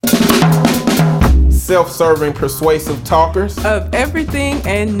self-serving, persuasive talkers of everything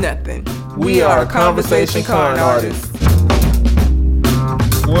and nothing. We are Conversation Con Artists.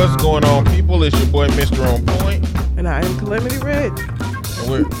 What's going on, people? It's your boy, Mr. On Point. And I am Calamity Red.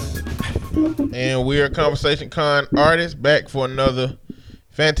 And we're Conversation Con Artists, back for another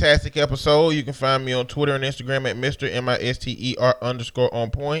fantastic episode. You can find me on Twitter and Instagram at Mr.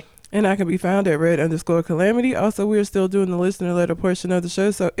 MISTER_on point. And I can be found at Red_Calamity. Also, we are still doing the listener letter portion of the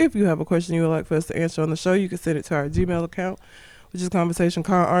show. So if you have a question you would like for us to answer on the show, you can send it to our Gmail account, which is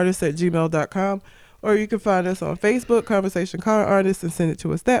conversationconartists@gmail.com. Or you can find us on Facebook, Conversation Con Artists, and send it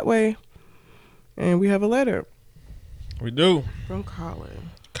to us that way. And we have a letter. We do. From Colin.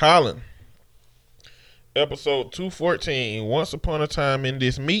 Episode 214, Once Upon a Time in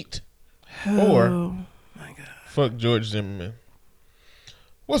This Meat. Oh, my God. Fuck George Zimmerman.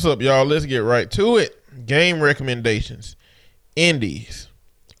 What's up, y'all? Let's get right to it. Game recommendations. Indies.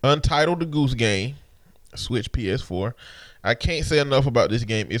 Untitled The Goose Game. Switch PS4. I can't say enough about this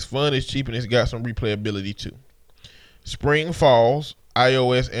game. It's fun, it's cheap, and it's got some replayability too. Spring Falls.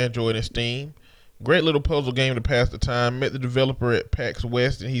 iOS, Android, and Steam. Great little puzzle game to pass the time. Met the developer at PAX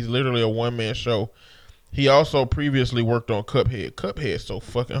West, and he's literally a one-man show. He also previously worked on Cuphead. Cuphead's so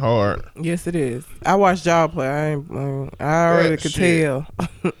fucking hard. Yes, it is. I watched y'all play. I already could tell.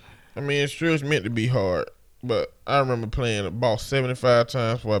 I mean, it's true it's meant to be hard, but I remember playing the boss 75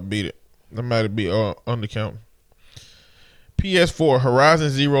 times before I beat it. That might be undercounting. PS4, Horizon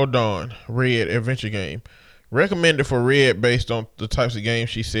Zero Dawn, Red adventure game. Recommended for Red based on the types of games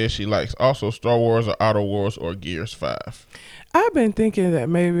she says she likes. Also, Star Wars or Outer Wars or Gears 5. I've been thinking that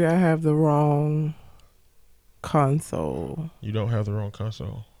maybe I have the wrong console. You don't have the wrong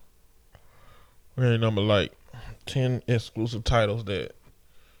console. We're in number like 10 exclusive titles that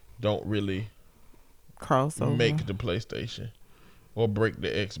don't really crossover, make the PlayStation or break the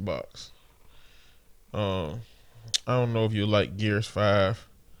Xbox. I don't know if you like Gears 5.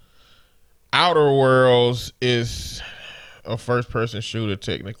 Outer Worlds is a first-person shooter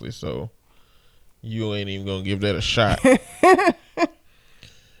technically, so you ain't even gonna give that a shot.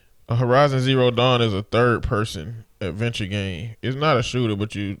 Horizon Zero Dawn is a third-person adventure game. It's not a shooter,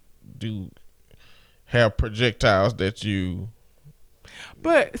 but you do have projectiles that you.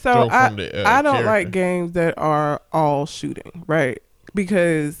 But so I don't character. like games that are all shooting, right?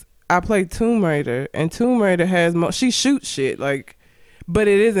 Because I play Tomb Raider, and Tomb Raider has she shoots shit like, but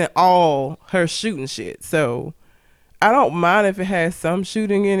it isn't all her shooting shit. So I don't mind if it has some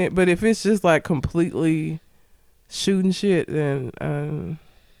shooting in it, but if it's just like completely shooting shit, then.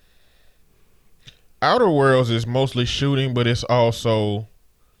 Outer Worlds is mostly shooting, but it's also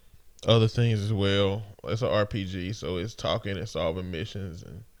other things as well. It's an RPG, so it's talking and solving missions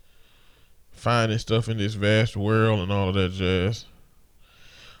and finding stuff in this vast world and all of that jazz.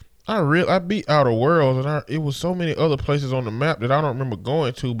 I beat Outer Worlds, and it was so many other places on the map that I don't remember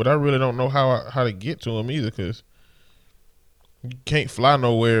going to, but I really don't know how to get to them either, because you can't fly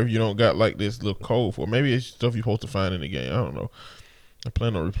nowhere if you don't got like this little code for it. Maybe it's stuff you're supposed to find in the game. I don't know. I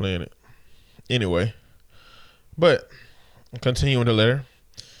plan on replaying it. Anyway, but continuing the letter.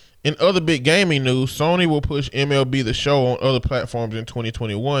 In other big gaming news, Sony will push MLB The Show on other platforms in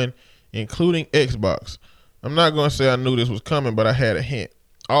 2021, including Xbox. I'm not going to say I knew this was coming, but I had a hint.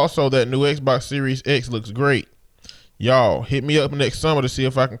 Also, that new Xbox Series X looks great. Y'all, hit me up next summer to see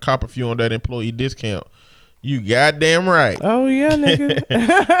if I can cop a few on that employee discount. You goddamn right. Oh, yeah, nigga.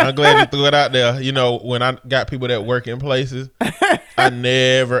 I'm glad you threw it out there. You know, when I got people that work in places, I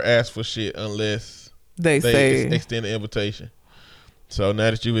never ask for shit unless they say extend the invitation. So now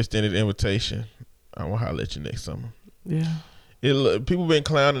that you extended the invitation, I want to holler at you next summer. Yeah. People been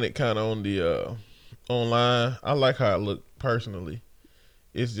clowning it kind of on the online. I like how it look personally.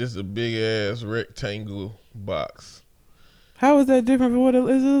 It's just a big ass rectangle box. How is that different from what it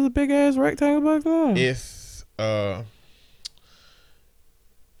is? It a big ass rectangle box now? It's I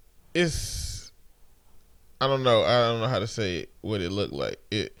don't know how to say it, what it looked like.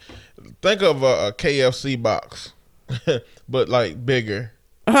 Think of a KFC box, but like bigger.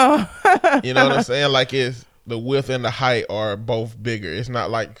 You know what I'm saying? Like it's the width and the height are both bigger. It's not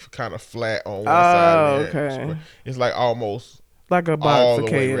like kind of flat on one side. Okay. It's like almost like a box all of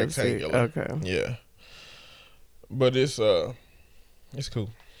the way KFC. rectangular. Okay. Yeah. But it's cool.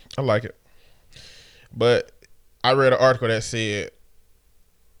 I like it. But I read an article that said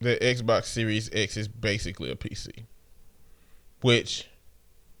the Xbox Series X is basically a PC, which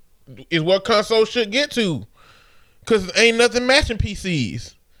is what consoles should get to, because ain't nothing matching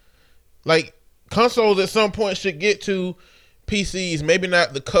PCs. Like, consoles at some point should get to PCs, maybe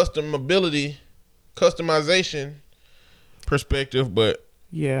not the customization perspective, but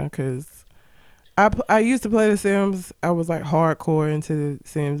yeah, because I used to play The Sims. I was like hardcore into The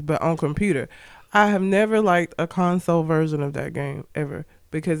Sims, but on computer. I have never liked a console version of that game ever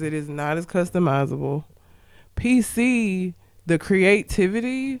because it is not as customizable. PC, the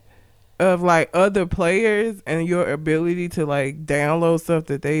creativity of like other players and your ability to like download stuff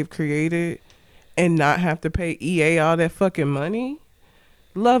that they've created and not have to pay EA all that fucking money.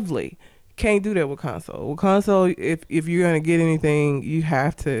 Lovely. Can't do that with console. With console, if you're gonna get anything, you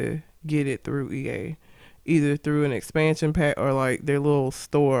have to get it through EA, either through an expansion pack or like their little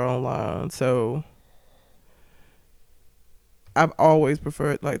store online. So I've always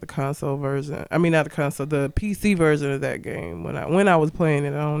preferred like the console version. I mean, not the console, the PC version of that game. When I was playing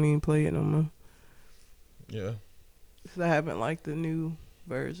it, I don't even play it no more. Yeah. So I haven't liked the new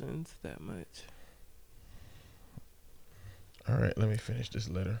versions that much. All right, let me finish this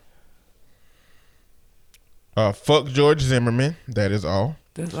letter. Fuck George Zimmerman. That is all.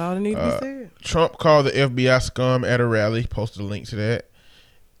 That's all that need to be said. Trump called the FBI scum at a rally. Posted a link to that.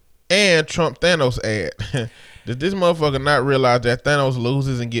 And Trump Thanos ad. Did this motherfucker not realize that Thanos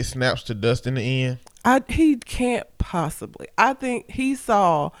loses and gets snaps to dust in the end? He can't possibly. I think he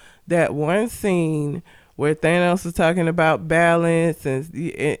saw that one scene where Thanos was talking about balance,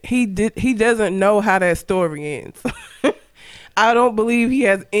 and he doesn't know how that story ends. I don't believe he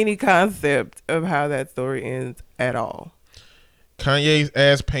has any concept of how that story ends at all. Kanye's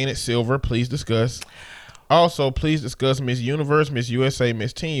ass painted silver. Please discuss. Also, please discuss Miss Universe, Miss USA,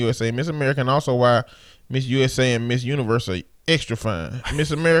 Miss Teen USA, Miss America, and also why Miss USA and Miss Universe are extra fine.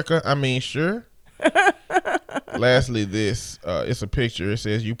 Miss America, I mean, sure. Lastly, this, it's a picture. It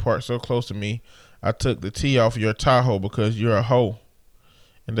says, you parked so close to me, I took the T off your Tahoe because you're a hoe.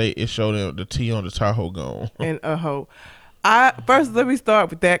 And it showed them the T on the Tahoe gone. And a hoe. First, let me start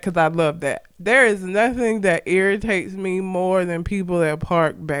with that because I love that. There is nothing that irritates me more than people that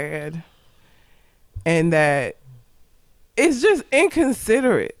park bad. And that it's just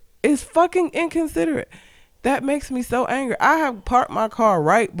inconsiderate. It's fucking inconsiderate. That makes me so angry. I have parked my car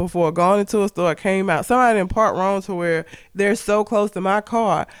right before going into a store, came out. Somebody didn't park wrong to where they're so close to my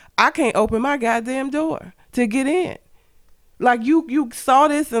car, I can't open my goddamn door to get in. Like you saw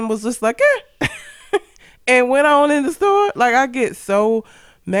this and was just like, eh. And went on in the store. Like I get so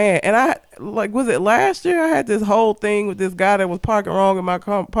mad. And was it last year? I had this whole thing with this guy that was parking wrong in my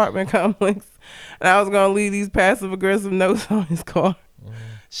apartment complex. And I was going to leave these passive aggressive notes on his car. Mm.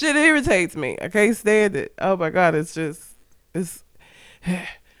 Shit irritates me. I can't stand it. Oh my God. It's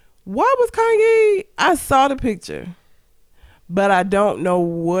why was Kanye? I saw the picture, but I don't know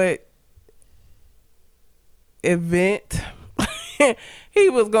what event he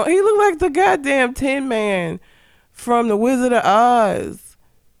was going. He looked like the goddamn Tin Man from the Wizard of Oz.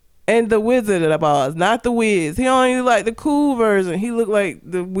 And the Wizard of Oz, not the Wiz. He only like the cool version. He looked like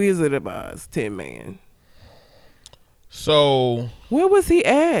the Wizard of Oz, Tin Man. So where was he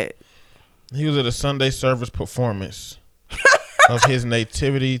at? He was at a Sunday service performance of his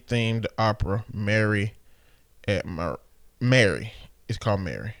nativity-themed opera, Mary. Mary. It's called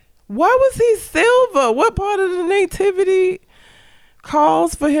Mary. Why was he silver? What part of the nativity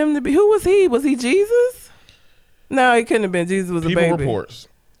calls for him to be? Who was he? Was he Jesus? No, he couldn't have been. Jesus was a baby. People reports.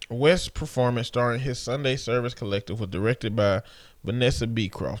 West's performance starring his Sunday Service Collective was directed by Vanessa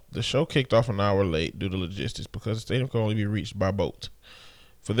Beecroft. The show kicked off an hour late due to logistics because the stadium could only be reached by boat.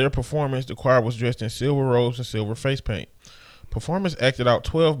 For their performance, the choir was dressed in silver robes and silver face paint. Performers acted out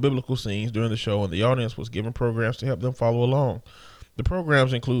 12 biblical scenes during the show, and the audience was given programs to help them follow along. The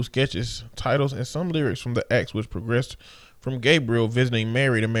programs include sketches, titles, and some lyrics from the acts, which progressed from Gabriel visiting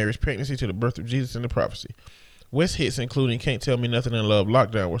Mary to Mary's pregnancy to the birth of Jesus and the prophecy. West hits, including Can't Tell Me Nothing and Love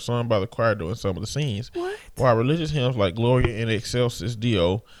Lockdown, were sung by the choir during some of the scenes. What? While religious hymns like Gloria in Excelsis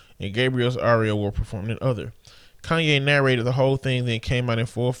Deo and Gabriel's Aria were performed in other. Kanye narrated the whole thing, then came out in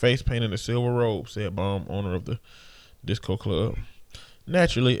full face paint and a silver robe, said Baum, owner of the disco club.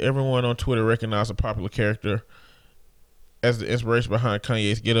 Naturally, everyone on Twitter recognized a popular character as the inspiration behind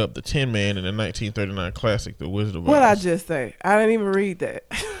Kanye's Get Up, the Tin Man in the 1939 classic, The Wizard of Oz. What'd I just say? I didn't even read that.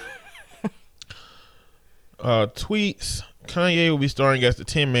 Tweets. Kanye will be starring as the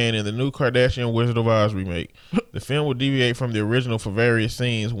Tin Man in the new Kardashian Wizard of Oz remake. The film will deviate from the original for various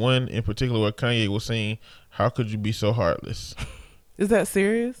scenes. One in particular where Kanye will sing, "How Could You Be So Heartless?" Is that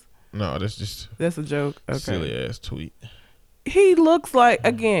serious? No, that's a joke. Okay. Silly ass tweet. He looks like,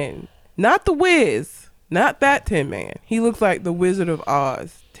 again, not the Wiz, not that Tin Man. He looks like the Wizard of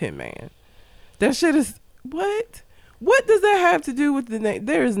Oz Tin Man. That shit is what? What does that have to do with the name?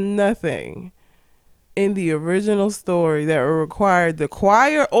 There is nothing in the original story that required the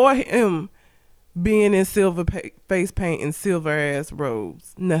choir or him being in silver face paint and silver ass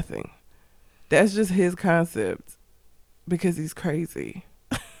robes. Nothing. That's just his concept because he's crazy.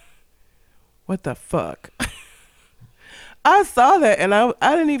 What the fuck? I saw that and I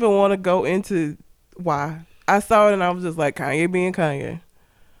didn't even want to go into why. I saw it and I was just like, Kanye being Kanye.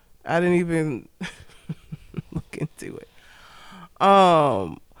 I didn't even look into it.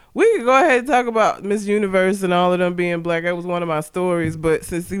 We could go ahead and talk about Miss Universe and all of them being black. That was one of my stories, but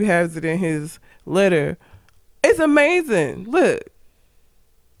since he has it in his letter, it's amazing. Look,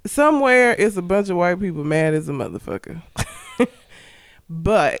 somewhere it's a bunch of white people mad as a motherfucker.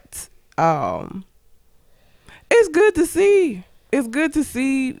 But it's good to see. It's good to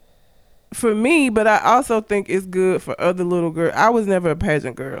see for me, but I also think it's good for other little girls. I was never a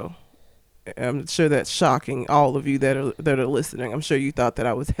pageant girl. I'm sure that's shocking all of you that are listening. I'm sure you thought that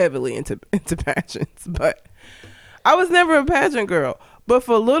I was heavily into pageants, but I was never a pageant girl. But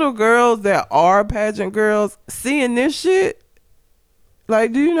for little girls that are pageant girls, seeing this shit,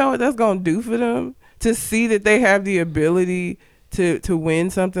 like, do you know what that's gonna do for them? To see that they have the ability to win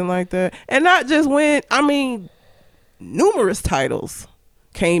something like that, and not just win. I mean, numerous titles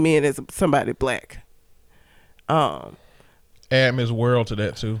came in as somebody black. Add Miss World to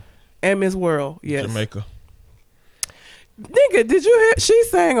that too. And Miss World, yes. Jamaica. Nigga, did you hear? She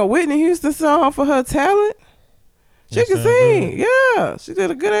sang a Whitney Houston song for her talent. She Yes, can I sing. did. Yeah, she did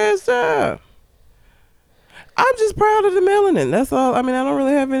a good ass job. I'm just proud of the melanin. That's all. I mean, I don't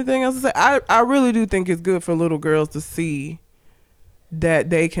really have anything else to say. I really do think it's good for little girls to see that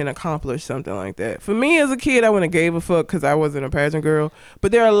they can accomplish something like that. For me as a kid, I wouldn't have gave a fuck because I wasn't a pageant girl.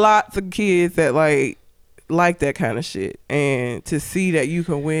 But there are lots of kids that like that kind of shit, and to see that you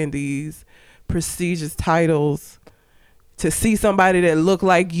can win these prestigious titles, to see somebody that look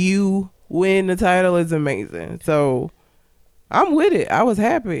like you win the title is amazing. So I'm with it. I was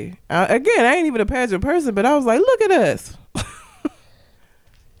happy. Again, I ain't even a pageant person, but I was like, look at us.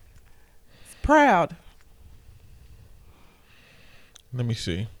 Proud. Let me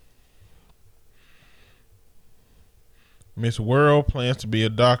see. Miss World plans to be a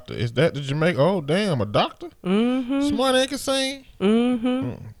doctor. Is that the Jamaica? Oh, damn, a doctor? Mm-hmm. Smart ain't can sing?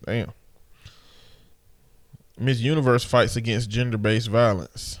 Mm-hmm. Damn. Miss Universe fights against gender-based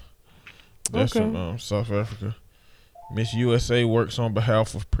violence. That's Okay. from South Africa. Miss USA works on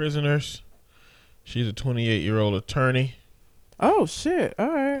behalf of prisoners. She's a 28-year-old attorney. Oh, shit. All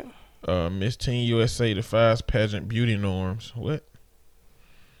right. Miss Teen USA defies pageant beauty norms. What?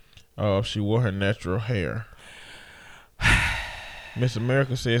 She wore her natural hair. Miss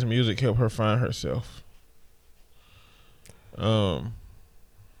America says music helped her find herself. I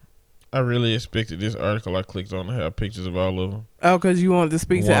really expected this article I clicked on to have pictures of all of them. Oh, because you wanted to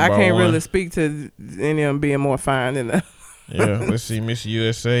speak to. One I by can't one. really speak to any of them being more fine than that. Yeah, let's see. Miss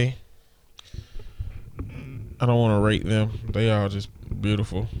USA. I don't want to rate them. They are just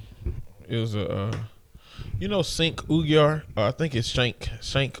beautiful. It was a, Sink Uyar. I think it's Shank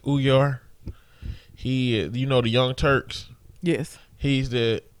Uyar. He, the Young Turks. Yes. He's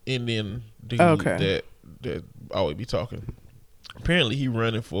the Indian dude Okay. that always be talking. Apparently, he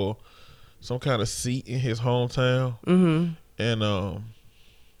running for some kind of seat in his hometown, and a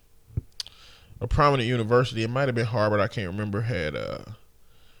prominent university. It might have been Harvard. I can't remember. Had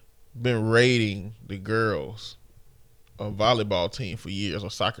been raiding the girls' volleyball team for years,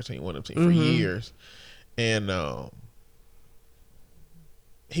 or soccer team, one of them teams for years, and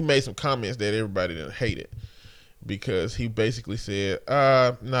he made some comments that everybody didn't hate it. Because he basically said,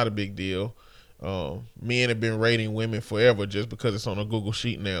 not a big deal. Men have been rating women forever just because it's on a Google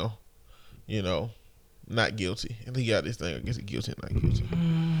sheet now. Not guilty. And he got this thing, I guess he's guilty and not guilty.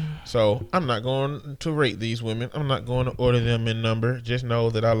 So I'm not going to rate these women. I'm not going to order them in number. Just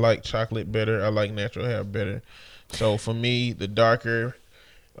know that I like chocolate better. I like natural hair better. So for me, the darker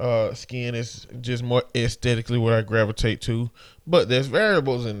skin is just more aesthetically what I gravitate to. But there's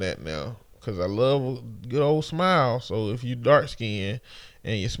variables in that now. Because I love a good old smile. So if you dark skinned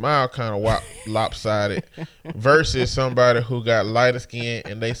and your smile kind of lopsided versus somebody who got lighter skin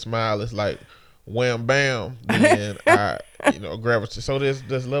and they smile is like wham bam, then I gravitate. So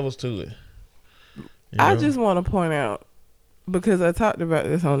there's levels to it. I just want to point out, because I talked about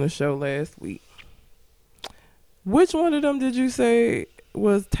this on the show last week. Which one of them did you say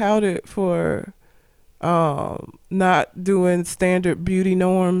was touted for not doing standard beauty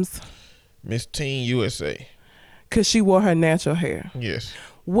norms? Miss Teen USA. Because she wore her natural hair. Yes.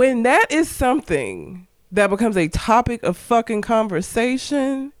 When that is something that becomes a topic of fucking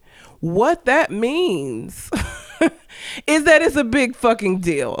conversation, what that means is that it's a big fucking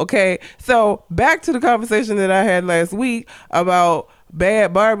deal, okay? So back to the conversation that I had last week about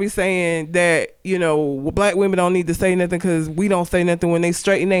Bad Barbie saying that, you know, black women don't need to say nothing because we don't say nothing when they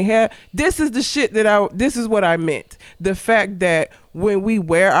straighten their hair. This is the shit this is what I meant. The fact that when we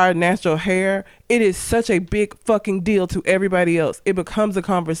wear our natural hair, it is such a big fucking deal to everybody else. It becomes a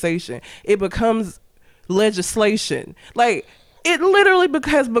conversation. It becomes legislation. Like, it literally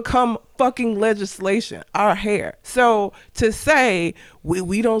has become fucking legislation, our hair. So to say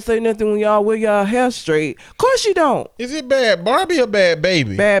we don't say nothing when y'all wear y'all hair straight, of course you don't. Is it Bad Barbie or Bad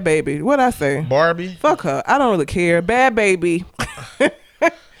Baby? Bad Baby. What'd I say? Barbie. Fuck her. I don't really care. Bad Baby.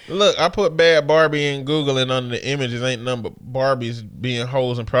 Look, I put Bad Barbie in Google, and under the images ain't nothing but Barbies being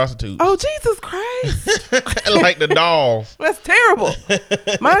hoes and prostitutes. Oh, Jesus Christ. Like the dolls. That's terrible.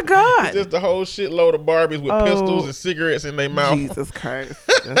 My God. It's just a whole shitload of Barbies with pistols and cigarettes in their mouth. Jesus Christ.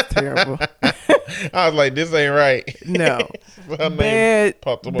 That's terrible. I was like, this ain't right. No. Her name Bad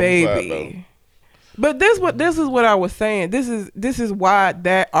popped up on the side, though. Baby. But this is what I was saying. This is why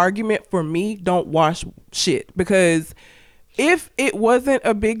that argument for me don't wash shit. Because if it wasn't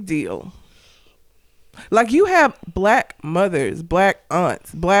a big deal, like you have black mothers, black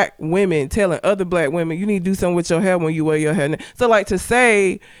aunts, black women telling other black women, you need to do something with your hair when you wear your hair. So like to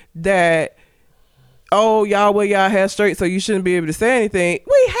say that, oh, y'all wear y'all hair straight so you shouldn't be able to say anything.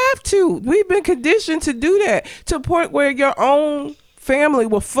 We have to. We've been conditioned to do that to a point where your own family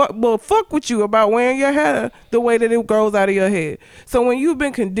will fuck with you about wearing your hair the way that it grows out of your head. So when you've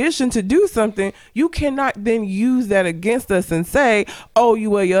been conditioned to do something, you cannot then use that against us and say, oh, you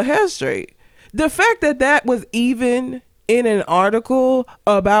wear your hair straight. The fact that that was even in an article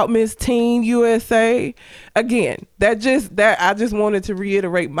about Miss Teen USA, again, I just wanted to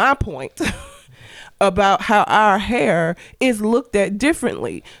reiterate my point about how our hair is looked at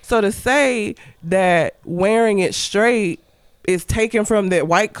differently. So to say that wearing it straight is taken from that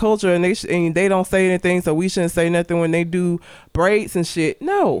white culture and they don't say anything, so we shouldn't say nothing when they do braids and shit.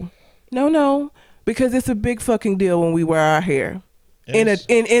 No, because it's a big fucking deal when we wear our hair. Yes.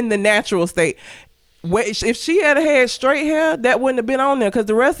 in the natural state. If she had straight hair, that wouldn't have been on there because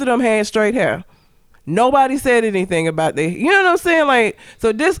the rest of them had straight hair. Nobody said anything about that. You know what I'm saying? Like,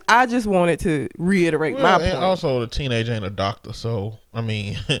 so this, I just wanted to reiterate my point. And also, the teenager ain't a doctor, so I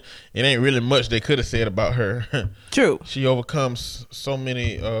mean, it ain't really much they could have said about her. True. She overcomes so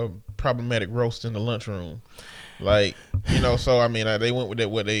many problematic roasts in the lunchroom. Like, you know, so I mean, they went with that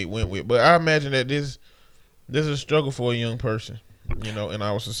what they went with. But I imagine that this is a struggle for a young person, you know, in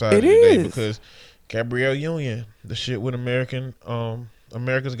our society today, because Gabrielle Union, the shit with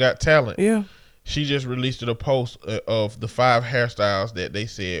America's Got Talent. Yeah. She just released a post of the 5 hairstyles that they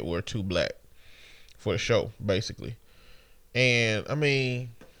said were too black for the show, basically. And I mean,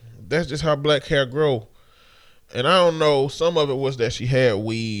 that's just how black hair grow. And I don't know, some of it was that she had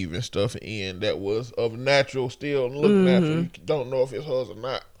weave and stuff in that was of natural, still look natural. You don't know if it's hers or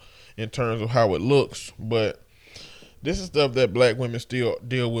not in terms of how it looks. But this is stuff that black women still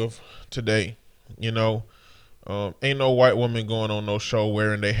deal with today, you know. Ain't no white woman going on no show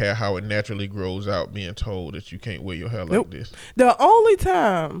wearing their hair how it naturally grows out, being told that you can't wear your hair like this. The only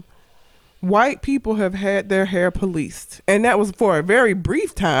time white people have had their hair policed, and that was for a very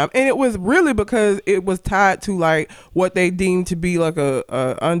brief time, and it was really because it was tied to like what they deemed to be like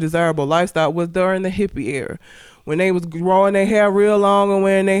a undesirable lifestyle, was during the hippie era, when they was growing their hair real long and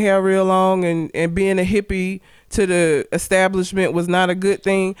wearing their hair real long, and being a hippie to the establishment was not a good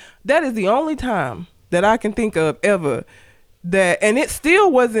thing. That is the only time that I can think of ever that, and it still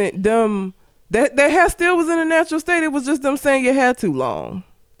wasn't them, that hair still was in a natural state. It was just them saying your hair too long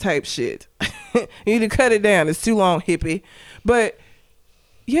type shit. You need to cut it down. It's too long, hippie. But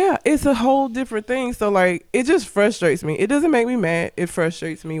yeah, it's a whole different thing. So like, it just frustrates me. It doesn't make me mad. It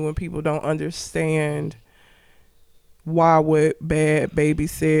frustrates me when people don't understand why what Bad Baby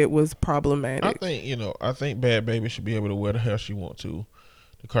said was problematic. I think Bad Baby should be able to wear the hair she want to.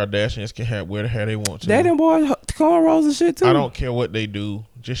 The Kardashians can wear the hair they want to. They done wore cornrows and shit too. I don't care what they do.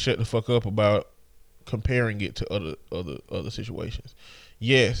 Just shut the fuck up about comparing it to other situations.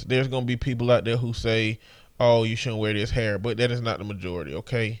 Yes, there's gonna be people out there who say, "Oh, you shouldn't wear this hair," but that is not the majority.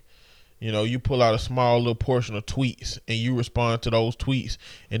 Okay, you know, you pull out a small little portion of tweets and you respond to those tweets,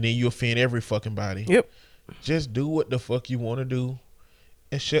 and then you offend every fucking body. Yep. Just do what the fuck you want to do.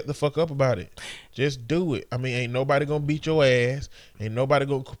 And shut the fuck up about it. Just do it. I mean, ain't nobody gonna beat your ass. Ain't nobody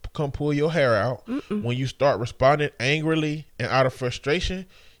gonna come pull your hair out. When you start responding angrily and out of frustration,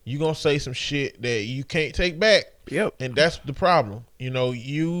 you gonna say some shit that you can't take back. Yep. And that's the problem. You know,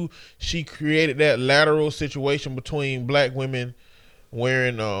 she created that lateral situation between black women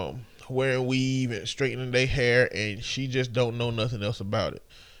wearing weave and straightening their hair, and she just don't know nothing else about it.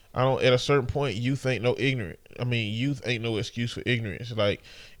 I don't. At a certain point, youth ain't no ignorant. I mean, youth ain't no excuse for ignorance. Like,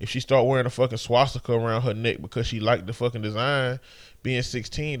 if she start wearing a fucking swastika around her neck because she liked the fucking design, being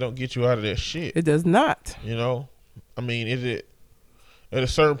 16 don't get you out of that shit. It does not. You know, I mean, is it at a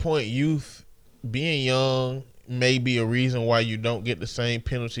certain point, youth being young may be a reason why you don't get the same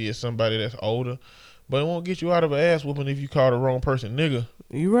penalty as somebody that's older, but it won't get you out of an ass whooping if you call the wrong person nigga.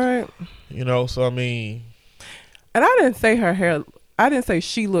 You right. You know, so I mean, and I didn't say her hair. I didn't say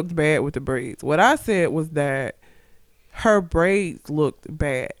she looked bad with the braids. What I said was that her braids looked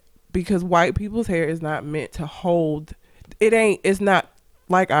bad because white people's hair is not meant to hold. It's not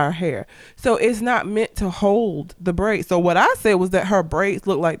like our hair. So it's not meant to hold the braids. So what I said was that her braids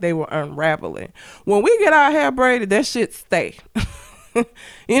looked like they were unraveling. When we get our hair braided, that shit stay.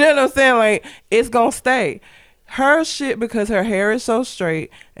 You know what I'm saying? Like, it's going to stay. Her shit, because her hair is so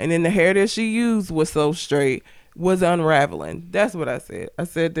straight, and then the hair that she used was so straight, was unraveling. That's what I said. I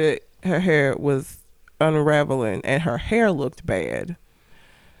said that her hair was unraveling and her hair looked bad.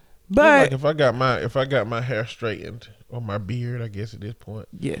 But like if I got my hair straightened or my beard, I guess at this point,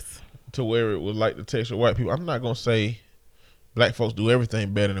 yes, to where it was like the texture of white people, I'm not gonna say black folks do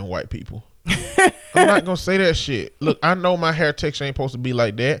everything better than white people. I'm not gonna say that shit. Look, I know my hair texture ain't supposed to be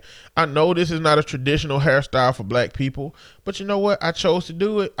like that. I know this is not a traditional hairstyle for black people, but you know what? I chose to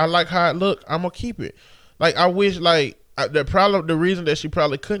do it. I like how it look. I'm gonna keep it. Like, I wish, the reason that she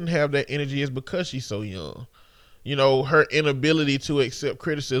probably couldn't have that energy is because she's so young. You know, her inability to accept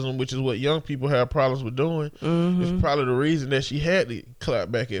criticism, which is what young people have problems with doing, is probably the reason that she had to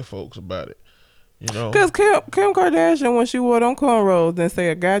clap back at folks about it. You know? Because Kim Kardashian, when she wore them cornrows, didn't say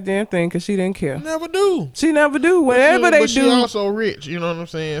a goddamn thing because she didn't care. Never do. She never do. Whenever but she also rich, you know what I'm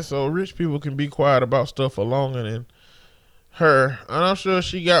saying? So rich people can be quiet about stuff for longer than her, and I'm sure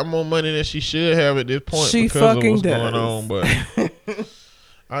she got more money than she should have at this point she because of what's does. going on. But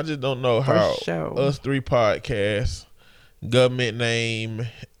I just don't know how us three podcasts, government name,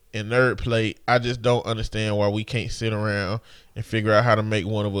 and nerd plate. I just don't understand why we can't sit around and figure out how to make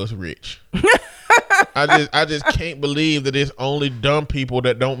one of us rich. I just can't believe that it's only dumb people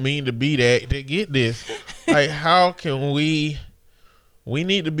that don't mean to be that get this. Like, how can we? We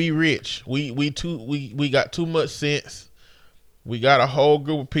need to be rich. We got too much sense. We got a whole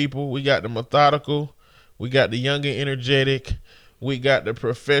group of people. We got the methodical. We got the young and energetic. We got the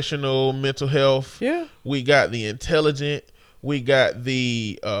professional mental health. Yeah. We got the intelligent. We got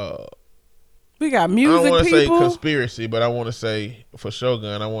the we got music. I don't want to say people. conspiracy, but I want to say for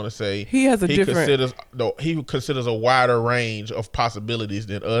Shogun, I want to say he has he considers a wider range of possibilities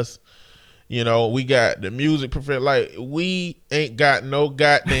than us. You know, we got the music professional. Like, we ain't got no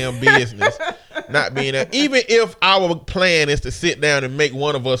goddamn business not being there. Even if our plan is to sit down and make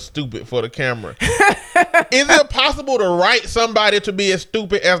one of us stupid for the camera, is it possible to write somebody to be as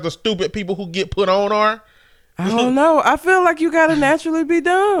stupid as the stupid people who get put on are? I don't know. I feel like you gotta naturally be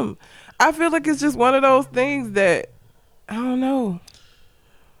dumb. I feel like it's just one of those things that I don't know.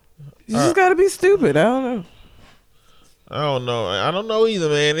 You just gotta be stupid. I don't know. I don't know either,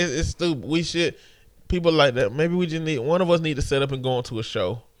 man. It's stupid. We should, people like that. Maybe we just one of us need to set up and go into a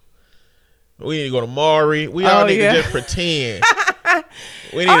show. We need to go to Maury. We all need to just pretend.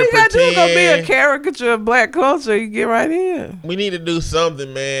 We need all to you gotta do is pretend. go be a caricature of black culture. You get right in. We need to do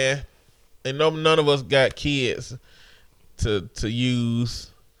something, man. And none of us got kids to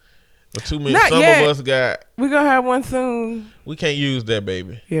use. But too many. Some of us got. We're gonna have one soon. We can't use that,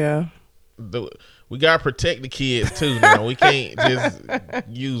 baby. Yeah. We gotta protect the kids too. Now we can't just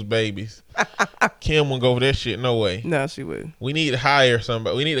use babies. Kim won't go for that shit. No way. No, she wouldn't. We need to hire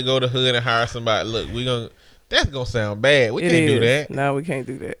somebody. We need to go to hood and hire somebody. Look, that's gonna sound bad. We can't do that. No, we can't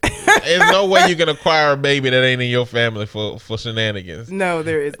do that. There's no way you can acquire a baby that ain't in your family for shenanigans. No,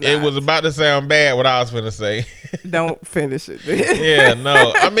 there is not. It was about to sound bad what I was finna say. Don't finish it. Yeah,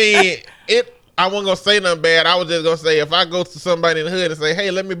 no. I mean, I wasn't gonna say nothing bad. I was just gonna say, if I go to somebody in the hood and say,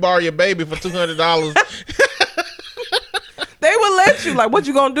 "Hey, let me borrow your baby for $200," they would let you. Like, what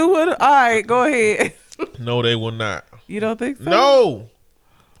you gonna do with it? All right, go ahead. No, they will not. You don't think so? No.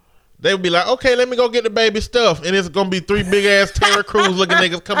 They would be like, "Okay, let me go get the baby stuff," and it's gonna be 3 big ass Terry Crews looking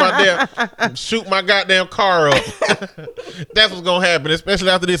niggas come out there and shoot my goddamn car up. That's what's gonna happen, especially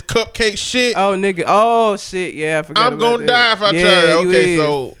after this cupcake shit. Oh, nigga. Oh, shit. Yeah, I forgot. I'm gonna die if I try. Okay,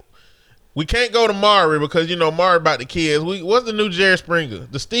 so we can't go to Maury because Maury about the kids. What's the new Jerry Springer?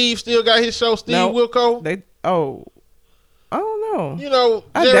 The Steve still got his show. Steve Wilco. I don't know.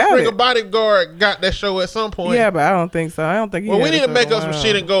 Jerry Springer Bodyguard got that show at some point. Yeah, but I don't think so. I don't think. Well, we need to make up some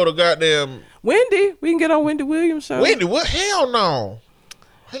shit and go to goddamn Wendy. We can get on Wendy Williams' show. Wendy, what? Hell no.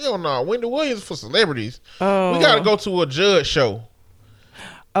 Hell no. Wendy Williams for celebrities. We got to go to a judge show.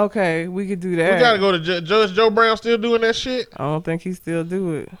 Okay, we could do that. We gotta go to Judge Joe Brown still doing that shit. I don't think he still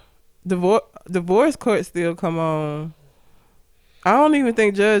do it. Divorce court still come on. I don't even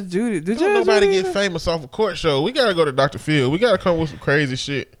think Judge Judy. Did Don't Judge nobody Judy get famous off a court show. We gotta go to Dr. Phil. We gotta come with some crazy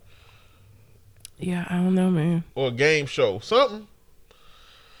shit Yeah, I don't know, man. or a game show, something.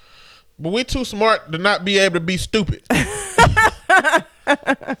 But we too smart to not be able to be stupid.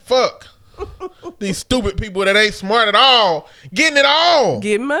 Fuck these stupid people that ain't smart at all, getting it all.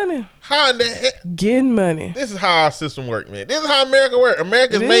 Getting money. How in the heck? Getting money. This is how our system works, man. This is how America works.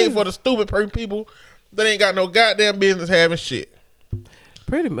 America's It made is. for the stupid people that ain't got no goddamn business having shit.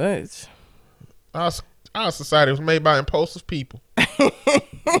 Pretty much. Our society was made by impulsive people.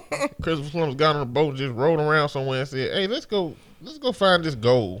 Christopher Columbus got on a boat and just rode around somewhere and said, "Hey, let's go find this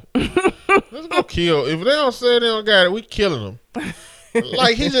gold. Let's go kill. If they don't say they don't got it, we killing them."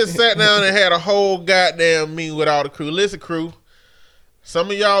 Like he just sat down and had a whole goddamn meeting with all the crew. Listen, crew, some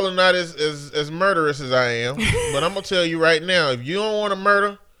of y'all are not as murderous as I am, but I'm gonna tell you right now, if you don't want to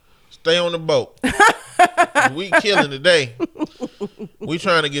murder, stay on the boat. We killing today. We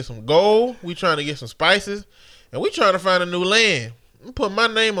trying to get some gold. We trying to get some spices, and we trying to find a new land. I'm putting my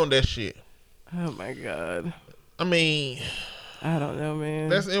name on that shit. Oh my God. I mean, I don't know, man.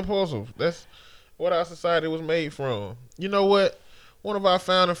 that's impulsive. That's what our society was made from. You know what? One of our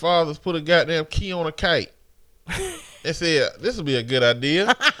founding fathers put a goddamn key on a kite and said, "This will be a good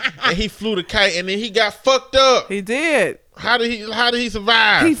idea." And he flew the kite, and then he got fucked up. He did. How did he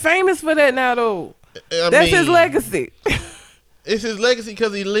survive? He's famous for that now, though. I That's mean, his legacy. It's his legacy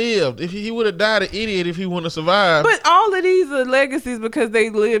because he lived. If he would have died an idiot if he wouldn't have survived. But all of these are legacies because they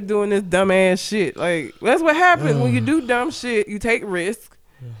live doing this dumb ass shit. Like that's what happens when you do dumb shit. You take risks,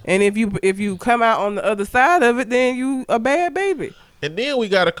 and if you come out on the other side of it, then you a bad baby. And then we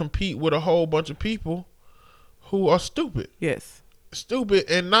got to compete with a whole bunch of people who are stupid. Yes. Stupid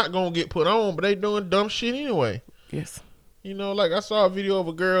and not going to get put on, but they doing dumb shit anyway. Yes. You know, like I saw a video of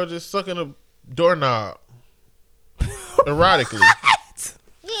a girl just sucking a doorknob erotically. What?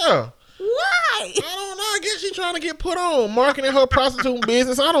 Yeah. Why? I don't know. I guess she's trying to get put on, marketing her prostitute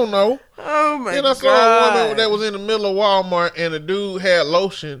business. I don't know. Oh my Then I saw a woman that was in the middle of Walmart and the dude had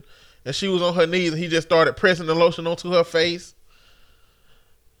lotion and she was on her knees and he just started pressing the lotion onto her face.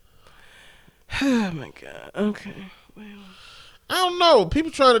 Oh my God. Okay. Well. I don't know.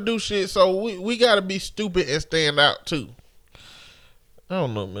 People trying to do shit, so we got to be stupid and stand out too. I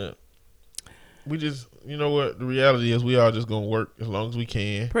don't know, man. We just, you know what? The reality is we all just going to work as long as we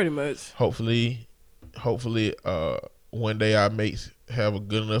can. Pretty much. Hopefully, one day our mates have a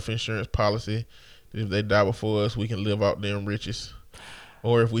good enough insurance policy that if they die before us, we can live out them riches.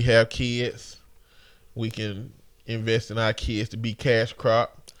 Or if we have kids, we can invest in our kids to be cash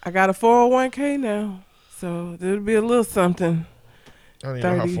crop. I got a 401k now, so there'll be a little something. I don't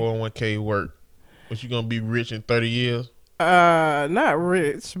even know how 401k work. But you gonna be rich in 30 years? Not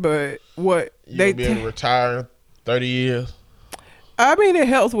rich, but what You gonna be able to retire in 30 years? I mean, it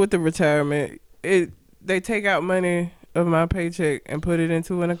helps with the retirement. They take out money of my paycheck and put it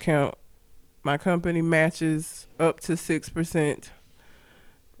into an account. My company matches up to 6%.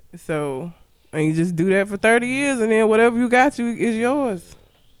 So, and you just do that for 30 years, and then whatever you got is yours.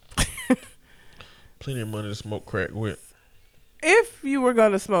 Plenty of money to smoke crack with. If you were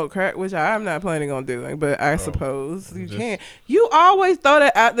going to smoke crack, which I'm not planning on doing, but I suppose you can. You always throw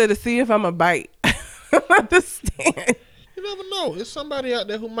that out there to see if I'm a bite. I don't understand. You never know. There's somebody out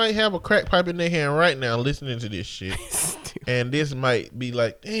there who might have a crack pipe in their hand right now listening to this shit. And this might be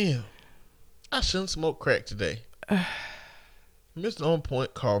like, damn, I shouldn't smoke crack today. Mr. On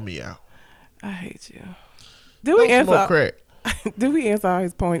Point, call me out. I hate you. Did we answer smoke crack. Did we answer all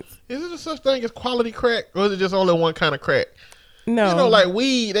his points? Is there such thing as quality crack, or is it just only one kind of crack? No. You know, like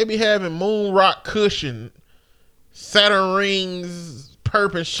weed, they be having Moon Rock Cushion, Saturn Rings,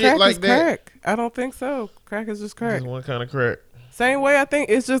 Perp and shit crack like is that. Crack. I don't think so. Crack is just crack. There's one kind of crack. Same way I think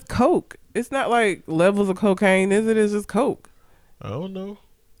it's just coke. It's not like levels of cocaine, is it? It's just coke. I don't know.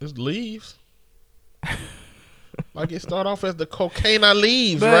 It's leaves. Like it start off as the cocaine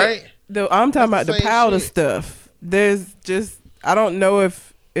leaves, But right? I'm talking about That's the the same powder shit. stuff. There's just I don't know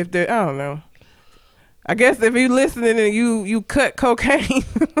if there I don't know. I guess if you listening and you cut cocaine,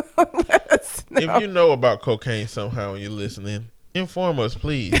 let us know. If you know about cocaine somehow and you're listening, inform us,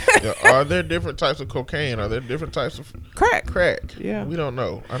 please. Are there different types of cocaine? Are there different types of crack. Yeah. We don't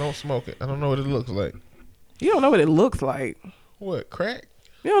know. I don't smoke it. I don't know what it looks like. You don't know what it looks like. What, crack?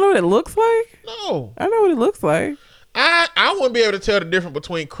 You don't know what it looks like? No. I know what it looks like. I wouldn't be able to tell the difference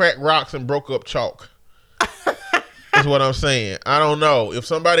between crack rocks and broke up chalk. Is what I'm saying. I don't know. If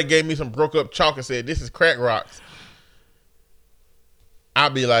somebody gave me some broke up chalk and said, this is crack rocks,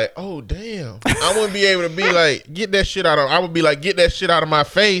 I'd be like, oh damn. I wouldn't be able to be like, get that shit out of. I would be like, get that shit out of my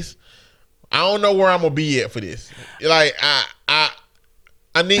face. I don't know where I'm gonna be at for this. Like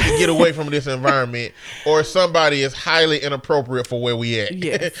I need to get away from this environment, or somebody is highly inappropriate for where we at.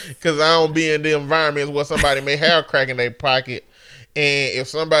 Yes. Because I don't be in the environments where somebody may have crack in their pocket, and if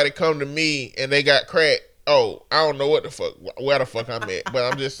somebody come to me and they got crack, oh, I don't know where the fuck I'm at.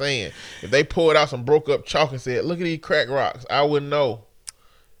 But I'm just saying, if they pulled out some broke up chalk and said, "Look at these crack rocks," I wouldn't know.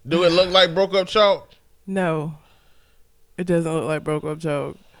 Do it look like broke up chalk? No, it doesn't look like broke up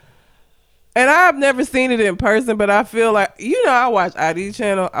chalk. And I've never seen it in person, but I feel like, I watch ID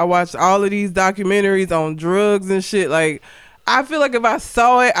Channel. I watch all of these documentaries on drugs and shit. Like, I feel like if I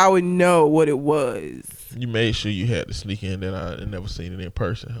saw it, I would know what it was. You made sure you had to sneak in that I never seen it in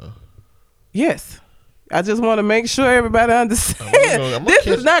person, huh? Yes. I just want to make sure everybody understands. This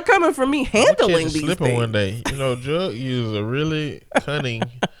is not coming from me handling these things. One day. Drug users are really cunning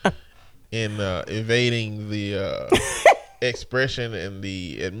in evading the expression and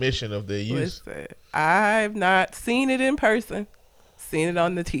the admission of their use. Listen, I've not seen it in person. Seen it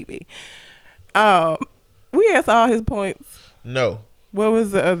on the TV. We asked all his points. No. What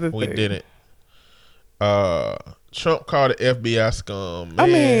was the other thing? We didn't. Trump called the FBI scum. Man. I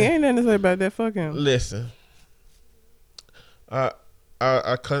mean, ain't nothing to say about that. Fuck him. Listen, I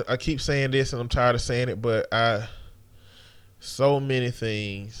keep saying this and I'm tired of saying it, but so many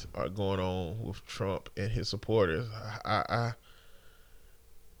things are going on with Trump and his supporters. The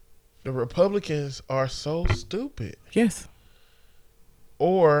Republicans are so stupid. Yes.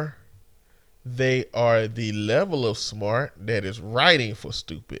 Or they are the level of smart that is writing for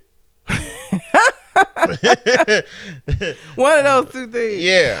stupid. One of those two things.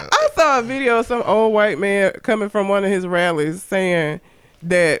 Yeah. I saw a video of some old white man coming from one of his rallies saying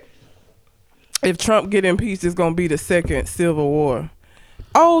that if Trump get impeached, it's going to be the second Civil War.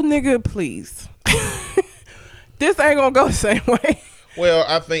 Oh, nigga, please. This ain't going to go the same way. Well,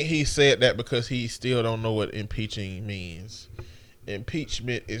 I think he said that because he still don't know what impeaching means.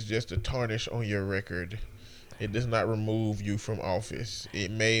 Impeachment is just a tarnish on your record. It does not remove you from office.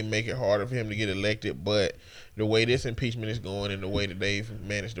 It may make it harder for him to get elected, but the way this impeachment is going and the way that they've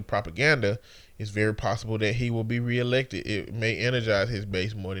managed the propaganda, it's very possible that he will be reelected. It may energize his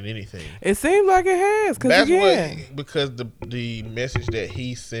base more than anything. It seems like it has. Because the message that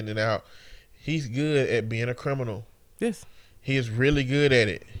he's sending out, he's good at being a criminal. Yes. He is really good at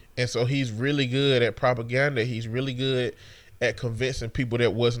it. And so he's really good at propaganda. He's really good at convincing people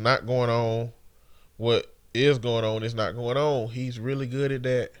that what's not going on, what is going on is not going on. He's really good at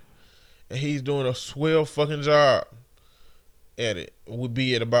that. And he's doing a swell fucking job at it.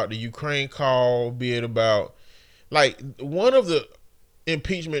 Be it about the Ukraine call, be it about, like, one of the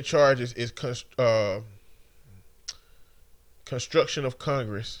impeachment charges is construction of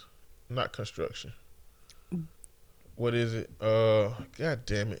Congress. Not construction. What is it? God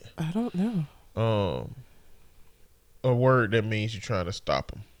damn it. I don't know. A word that means you're trying to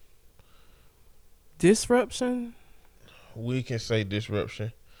stop them. Disruption? We can say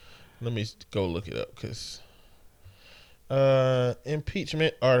disruption. Let me go look it up, because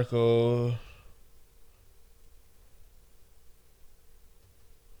impeachment article.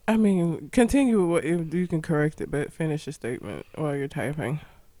 I mean, continue what you can correct it, but finish your statement while you're typing.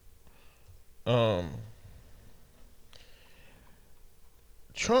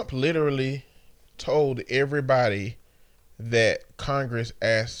 Trump literally told everybody that Congress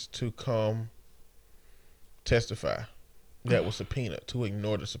asked to come testify that was subpoenaed to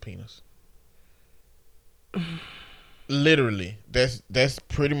ignore the subpoenas. Literally, that's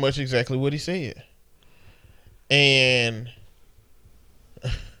pretty much exactly what he said. And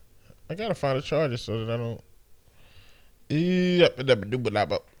I gotta find the charges so that I don't.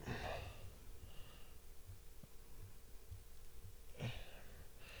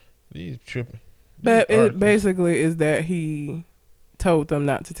 These tripping. But it basically is that he told them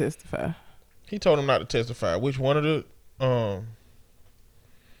not to testify. He told them not to testify. Which one of the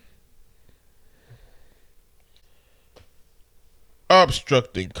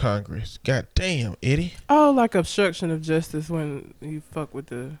obstructing Congress? God damn, Eddie. Oh, like obstruction of justice when you fuck with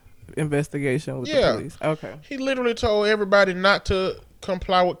the investigation with the police. Okay. He literally told everybody not to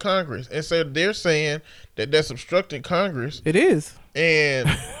comply with Congress, and so they're saying that that's obstructing Congress. It is. And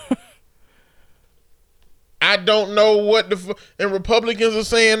I don't know what and Republicans are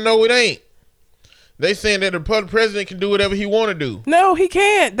saying no, it ain't. They saying that the president can do whatever he want to do. No, he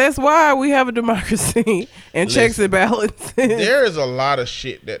can't. That's why we have a democracy and checks and balances. There is a lot of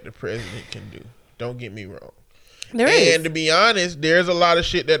shit that the president can do. Don't get me wrong. There is. And to be honest, there's a lot of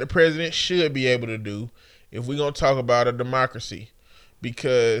shit that the president should be able to do if we're going to talk about a democracy.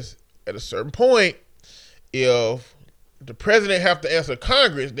 because at a certain point, if the president have to answer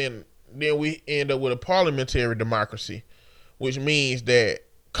Congress, then we end up with a parliamentary democracy, which means that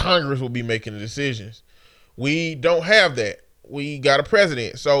Congress will be making the decisions. We don't have that. We got a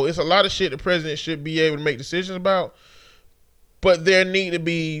president. So it's a lot of shit the president should be able to make decisions about, but there need to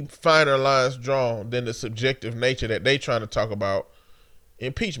be finer lines drawn than the subjective nature that they trying to talk about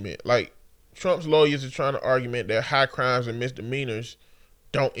impeachment. Like, Trump's lawyers are trying to argument that high crimes and misdemeanors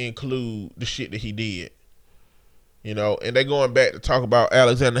don't include the shit that he did. You know, and they're going back to talk about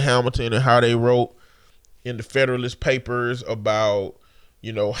Alexander Hamilton and how they wrote in the Federalist Papers about,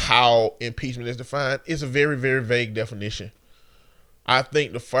 you know, how impeachment is defined. It's a very, very vague definition. I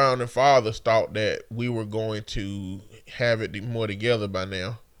think the founding fathers thought that we were going to have it more together by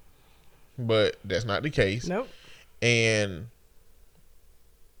now, but that's not the case. Nope. And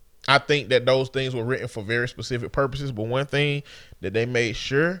I think that those things were written for very specific purposes, but one thing that they made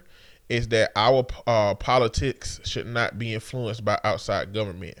sure is that our politics should not be influenced by outside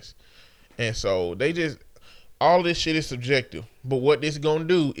governments. And so all this shit is subjective. But what this is going to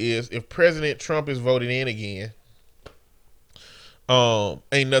do is, if President Trump is voted in again,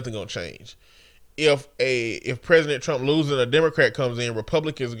 ain't nothing going to change. If President Trump loses and a Democrat comes in,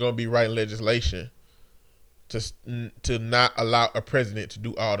 Republicans are going to be writing legislation to not allow a president to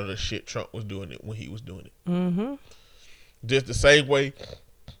do all of the shit Trump was doing it when he was doing it. Mm-hmm. Just the same way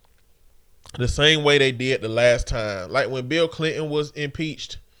they did the last time. Like when Bill Clinton was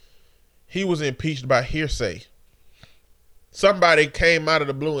impeached, he was impeached by hearsay. Somebody came out of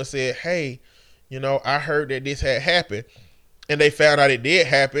the blue and said, hey, you know, I heard that this had happened. And they found out it did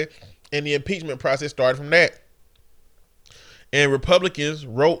happen. And the impeachment process started from that. And Republicans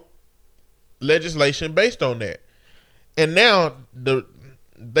wrote legislation based on that. And now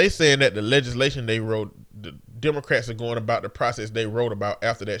they saying that the legislation they wrote, the Democrats are going about the process they wrote about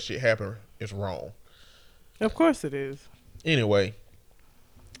after that shit happened is wrong. Of course it is. Anyway,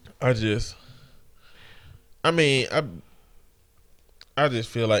 I just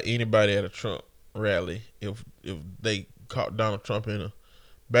feel like anybody at a Trump rally, if they caught Donald Trump in a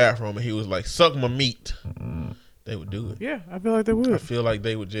bathroom and he was like, suck my meat, they would do it. Yeah, I feel like they would. I feel like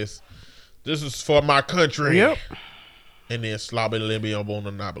they would just, this is for my country. Yep. And then slobber Libby on bone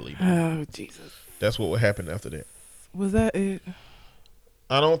and not believe it. Oh, Jesus. That's what would happen after that. Was that it?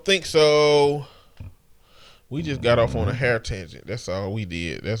 I don't think so. We just got off on a hair tangent. That's all we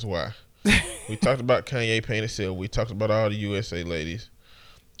did. That's why. We talked about Kanye painted silver. We talked about all the USA ladies.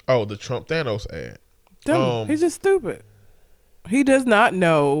 Oh, the Trump Thanos ad. Dumb. He's just stupid. He does not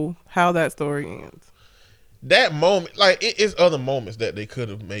know how that story ends. That moment, like, it's other moments that they could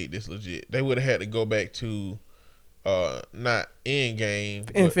have made this legit. They would have had to go back to not Endgame,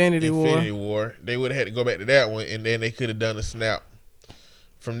 Infinity War. They would have had to go back to that one, and then they could have done a snap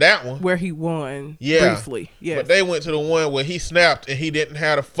from that one where he won. Yeah, briefly. Yes. But they went to the one where he snapped and he didn't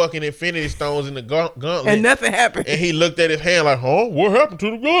have the fucking Infinity Stones in the gauntlet, and nothing happened. And he looked at his hand like, "Huh? What happened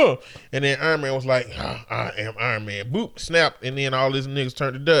to the gun?" And then Iron Man was like, "I am Iron Man." Boop, snapped, and then all these niggas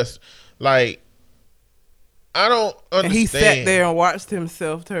turned to dust. Like, I don't understand. And he sat there and watched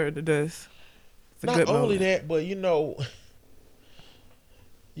himself turn to dust. Not only that, but you know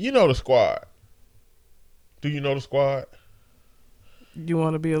the Squad. Do you know the Squad? You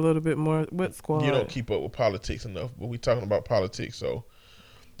want to be a little bit more, what Squad? You don't keep up with politics enough, but we talking about politics, so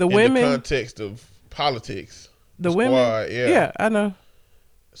the in women, the context of politics, the women, Squad, yeah, I know.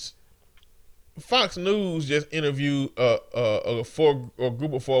 Fox News just interviewed a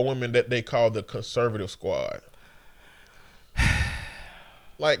group of 4 women that they call the Conservative Squad.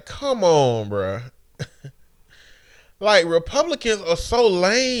 Like, come on, bruh. Like, Republicans are so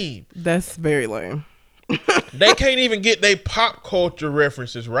lame. That's very lame. They can't even get their pop culture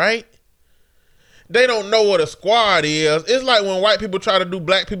references right. They don't know what a squad is. It's like when white people try to do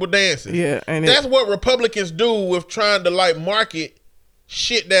black people dances. Yeah, and that's what Republicans do with trying to like market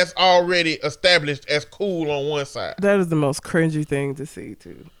shit that's already established as cool on one side. That is the most cringy thing to see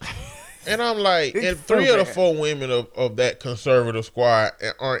too. And I'm like, and so 3 of the bad. 4 women of that Conservative Squad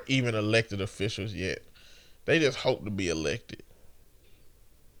aren't even elected officials yet. They just hope to be elected.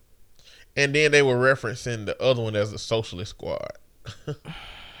 And then they were referencing the other one as the Socialist Squad.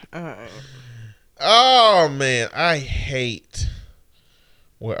 Oh, man. I hate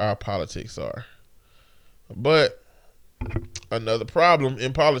where our politics are. But another problem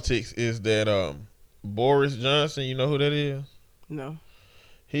in politics is that Boris Johnson, you know who that is? No.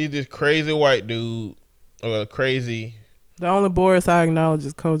 He's this crazy white dude. Crazy. The only Boris I acknowledge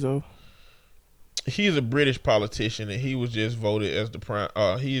is Kojo. He's a British politician, and he was just voted as the prime.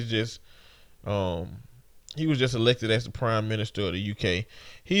 He's just He was just elected as the Prime Minister of the UK.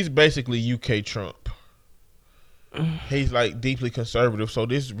 He's basically UK Trump. He's like deeply conservative, so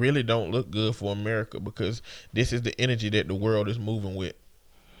this really don't look good for America because this is the energy that the world is moving with.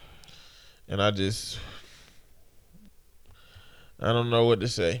 And I don't know what to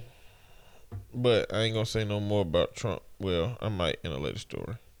say. But I ain't gonna say no more about Trump. Well, I might in a later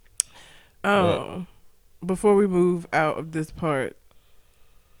story. Before we move out of this part,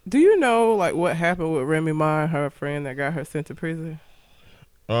 do you know like what happened with Remy Ma and her friend that got her sent to prison?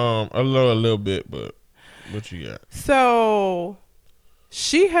 A little bit, but what you got? So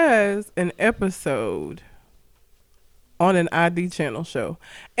she has an episode on an ID channel show,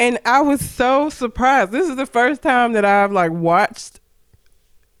 and I was so surprised. This is the first time that I've like watched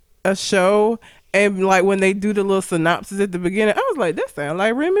a show, and like when they do the little synopsis at the beginning, I was like, that sounds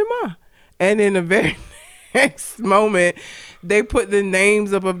like Remy Ma. And in the very next moment, they put the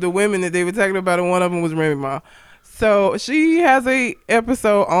names up of the women that they were talking about, and one of them was Remy Ma. So she has a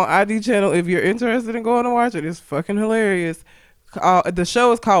episode on ID channel. If you're interested in going to watch it, it's fucking hilarious. The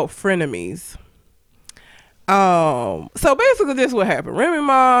show is called Frenemies. So basically this is what happened. Remy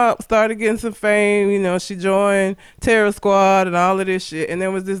Ma started getting some fame, you know, she joined Terror Squad and all of this shit, and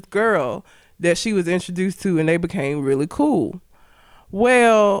there was this girl that she was introduced to, and they became really cool.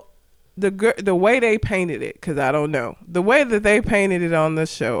 Well, the way they painted it, because I don't know, the way that they painted it on the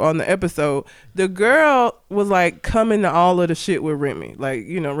show, on the episode, the girl was like coming to all of the shit with Remy. Like,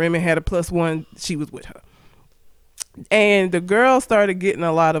 you know, Remy had a +1, she was with her. And the girl started getting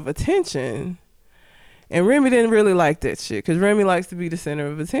a lot of attention. And Remy didn't really like that shit because Remy likes to be the center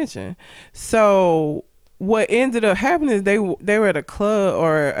of attention. So what ended up happening is they were at a club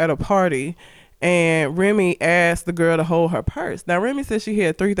or at a party, and Remy asked the girl to hold her purse. Now, Remy said she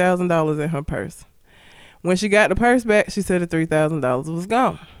had $3,000 in her purse. When she got the purse back, she said the $3,000 was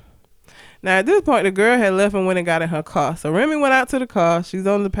gone. Now, at this point, the girl had left and went and got in her car. So Remy went out to the car. She's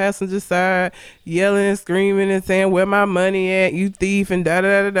on the passenger side, yelling and screaming and saying, "Where my money at, you thief," and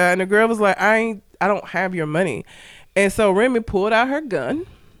da-da-da-da-da. And the girl was like, I don't have your money. And so Remy pulled out her gun,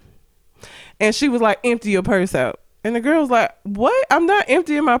 and she was like, "Empty your purse out." And the girl was like, "What? I'm not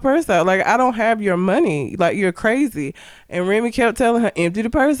emptying my purse out. Like, I don't have your money. Like, you're crazy." And Remy kept telling her, "Empty the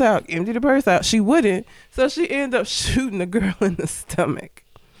purse out, empty the purse out." She wouldn't. So she ended up shooting the girl in the stomach.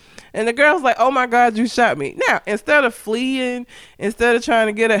 And the girl's like, "Oh my God, you shot me." Now, instead of fleeing, instead of trying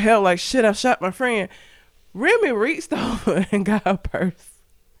to get her help, like, shit, I shot my friend, Remy reached over and got her purse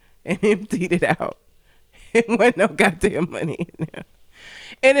and emptied it out. It wasn't no goddamn money in there.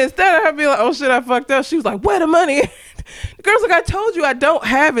 And instead of her being like, "Oh shit, I fucked up," she was like, "Where the money?" The girl's like, "I told you I don't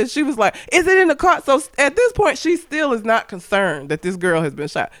have it." She was like, "Is it in the car?" So at this point, she still is not concerned that this girl has been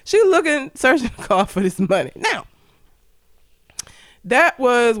shot. She's looking, searching the car for this money. Now, that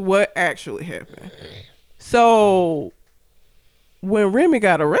was what actually happened. So when Remy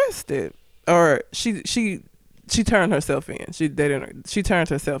got arrested, or she turned herself in. She turned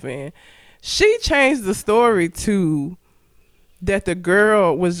herself in. She changed the story to that the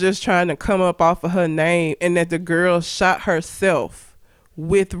girl was just trying to come up off of her name, and that the girl shot herself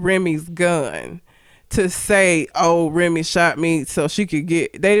with Remy's gun to say, "Oh, Remy shot me," so she could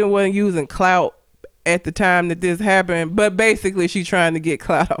get. They wasn't using clout at the time that this happened, but basically she trying to get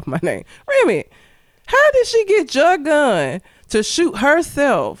clout off my name. Remy, how did she get your gun to shoot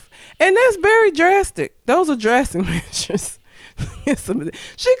herself? And that's very drastic. Those are drastic measures.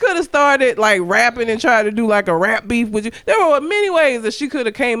 She could have started like rapping and tried to do like a rap beef with you. There were many ways that she could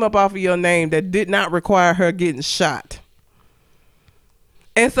have came up off of your name that did not require her getting shot.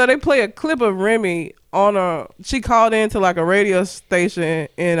 And so they play a clip of Remy she called into like a radio station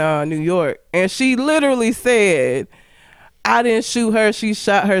in New York, and she literally said, "I didn't shoot her, she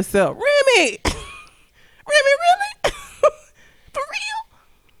shot herself." Remy! Remy, really? For real?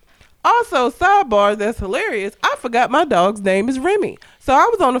 Also, sidebar, that's hilarious. I forgot my dog's name is Remy. So I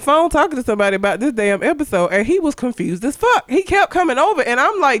was on the phone talking to somebody about this damn episode, and he was confused as fuck. He kept coming over, and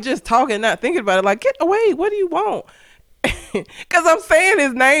I'm like just talking, not thinking about it. Like, get away. What do you want? Because I'm saying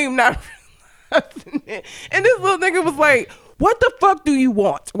his name, not realizing it. And this little nigga was like, "What the fuck do you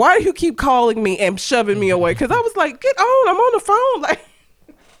want? Why do you keep calling me and shoving me away?" Because I was like, get on. I'm on the phone. Like,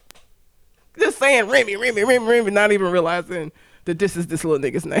 just saying Remy, not even realizing that this is this little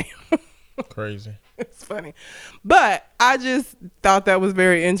nigga's name. Crazy. It's funny. But I just thought that was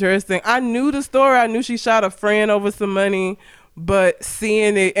very interesting. I knew the story. I knew she shot a friend over some money, but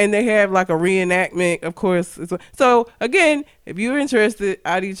seeing it, and they have like a reenactment, of course. So again, if you're interested,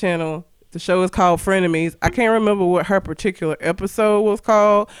 ID channel, the show is called Frenemies. I can't remember what her particular episode was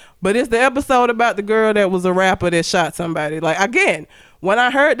called, but it's the episode about the girl that was a rapper that shot somebody. Like, again, when I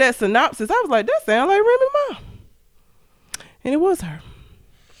heard that synopsis, I was like, that sounds like Remy Ma. And it was her.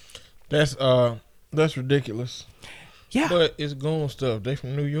 That's ridiculous. Yeah. But it's goon stuff. They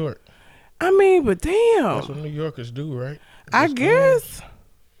from New York. I mean, but damn. That's what New Yorkers do, right? I guess.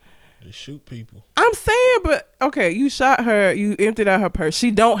 They shoot people. I'm saying, but okay, you shot her, you emptied out her purse.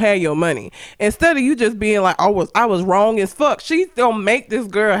 She don't have your money. Instead of you just being like, I was wrong as fuck, she's gonna make this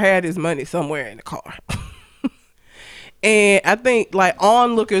girl have this money somewhere in the car. And I think like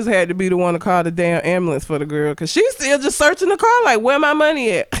onlookers had to be the one to call the damn ambulance for the girl, because she's still just searching the car like, where my money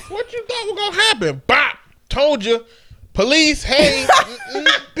at? What you thought was gonna happen? Bop! Told you. Police, hey,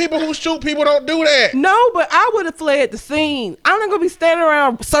 people who shoot people don't do that. No, but I would have fled the scene. I'm not gonna be standing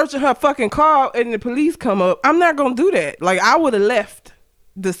around searching her fucking car and the police come up. I'm not gonna do that. Like, I would have left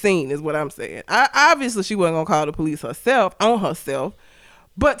the scene is what I'm saying. Obviously she wasn't gonna call the police on herself.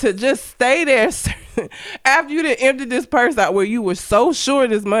 But to just stay there after you done emptied this purse out where you were so sure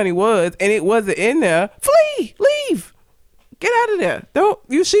this money was and it wasn't in there, flee, leave, get out of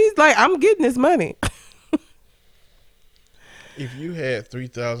there. She's like, I'm getting this money. If you had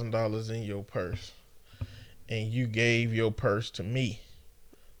 $3,000 in your purse and you gave your purse to me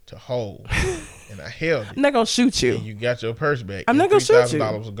to hold and I held it, I'm not gonna shoot you. And you got your purse back. I'm not gonna shoot you.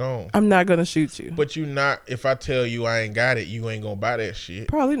 $3,000 was gone. I'm not gonna shoot you. But if I tell you I ain't got it, you ain't gonna buy that shit.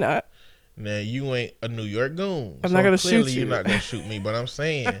 Probably not. Now you ain't a New York goon. I'm not gonna shoot you. You're not gonna shoot me, but I'm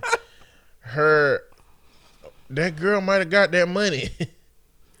saying that girl might have got that money.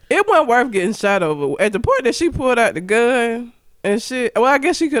 It wasn't worth getting shot over. At the point that she pulled out the gun and shit, well, I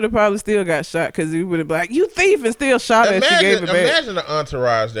guess she could have probably still got shot, because he would have been like, you thief, and still shot her and she gave it back. Imagine the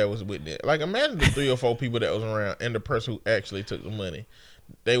entourage that was with it. Like, imagine the 3 or 4 people that was around and the person who actually took the money.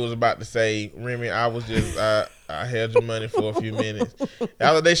 They was about to say, Remy, I held your money for a few minutes.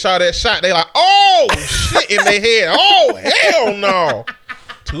 After they saw that shot, they like, oh, shit, in their head. Oh, hell no.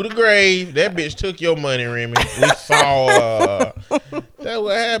 To the grave. That bitch took your money, Remy. We saw that's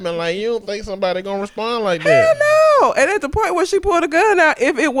what happened. Like, you don't think somebody gonna respond like that? Hell no. And at the point where she pulled a gun out,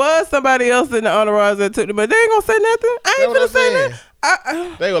 if it was somebody else in the entourage that took the money, they ain't gonna say nothing. I ain't gonna say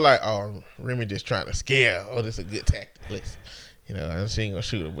nothing. They were like, oh, Remy just trying to scare her. Oh, this is a good tactic. Listen, you know, she ain't gonna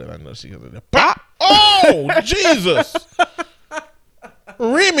shoot her, but I know she gonna pop. Oh, Jesus.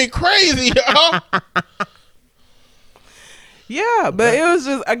 Remy crazy, y'all. Yeah, but it was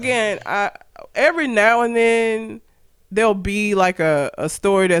just, again, every now and then there'll be like a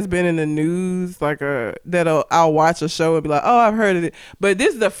story that's been in the news, like I'll watch a show and be like, oh, I've heard of it. But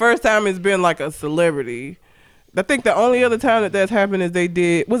this is the first time it's been like a celebrity. I think the only other time that's happened is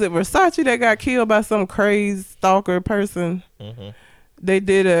was it Versace that got killed by some crazy stalker person? Mm-hmm. They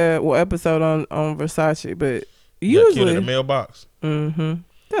did a episode on Versace, but usually killed in the mailbox. Mm-hmm.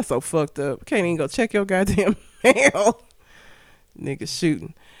 That's so fucked up. Can't even go check your goddamn mail. Niggas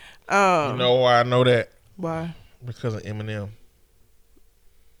shooting. You know why I know that? Why? Because of Eminem.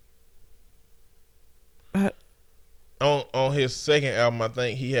 On his second album, I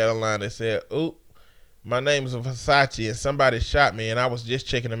think he had a line that said, "Oop, my name is Versace and somebody shot me and I was just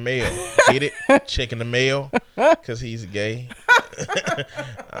checking the mail." Get it? Checking the mail? Because he's gay.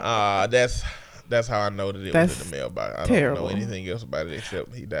 That's how I know that it was in the mailbox. I don't know anything else about it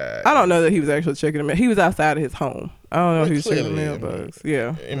except he died. I don't know that he was actually checking the mail. He was outside of his home. I don't know if he was checking the mailbox.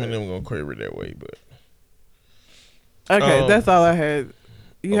 Yeah. Eminem gonna query that way, but okay, that's all I had.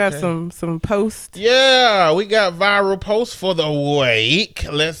 You have some posts? Yeah, we got viral posts for the week.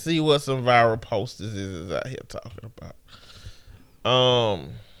 Let's see what some viral posters is out here talking about.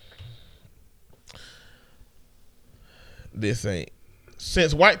 This ain't.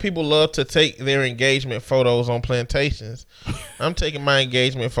 Since white people love to take their engagement photos on plantations, I'm taking my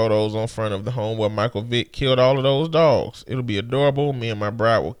engagement photos on front of the home where Michael Vick killed all of those dogs. It'll be adorable. Me and my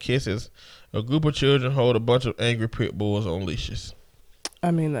bride will kiss as a group of children hold a bunch of angry pit bulls on leashes. I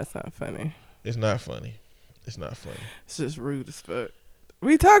mean, that's not funny. It's not funny. It's not funny. It's just rude as fuck.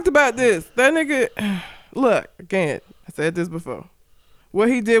 We talked about this. That nigga, look, again, I said this before. What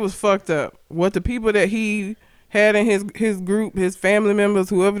he did was fucked up. What the people that he had in his group, his family members,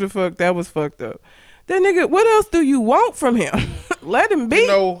 whoever the fuck, that was fucked up. That nigga, what else do you want from him? Let him be.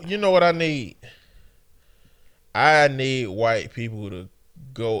 You know what I need? I need white people to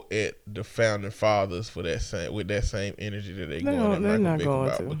go at the founding fathers with that same energy that they going at Michael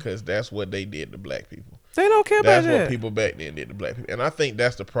Vick about, because that's what they did to black people. They don't care about that. That's what people back then did to black people, and I think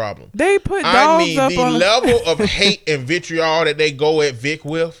that's the problem. They put dogs up on the level of hate and vitriol that they go at Vic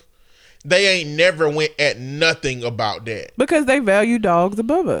with. They ain't never went at nothing about that. Because they value dogs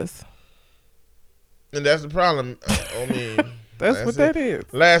above us. And that's the problem. I mean, that's what that is.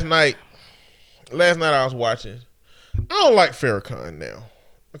 Last night I was watching I don't like Farrakhan now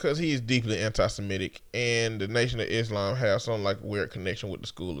because he is deeply anti-Semitic, and the Nation of Islam has some like weird connection with the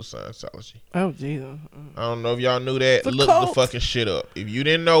School of Scientology. Oh, Jesus. I don't know if y'all knew that. Look cult. the fucking shit up. If you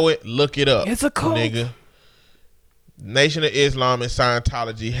didn't know it, look it up. It's a cult. Nigga. Nation of Islam and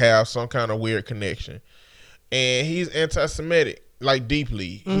Scientology have some kind of weird connection. And he's anti-Semitic, like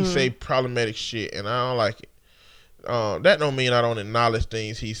deeply. He say problematic shit, and I don't like it. That don't mean I don't acknowledge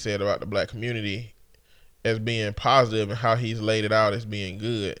things he said about the black community as being positive and how he's laid it out as being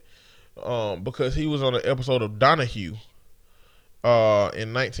good. Because he was on an episode of Donahue in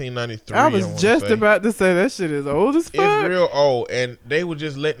 1993. I was just about to say that shit is old as fuck. It's real old, and they were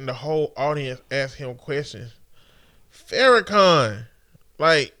just letting the whole audience ask him questions. Farrakhan,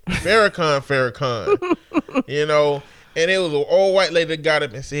 you know, and it was an old white lady that got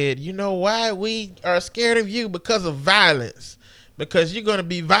up and said, you know why we are scared of you? Because of violence, because you're going to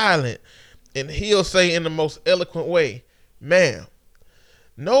be violent. And he'll say in the most eloquent way, ma'am,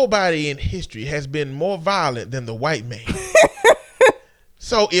 nobody in history has been more violent than the white man.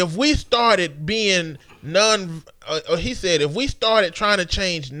 So if we started being he said, if we started trying to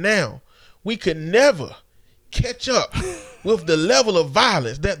change now, we could never catch up with the level of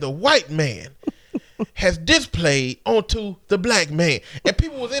violence that the white man has displayed onto the black man. And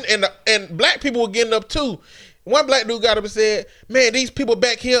people was and black people were getting up too. One black dude got up and said, man, these people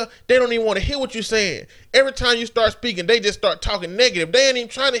back here, they don't even want to hear what you're saying. Every time you start speaking, they just start talking negative. They ain't even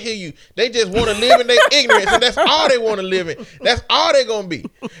trying to hear you. They just want to live in their ignorance, and that's all they want to live in. That's all they're going to be.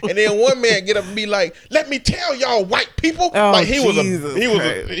 And then one man get up and be like, let me tell y'all white people. Oh, like he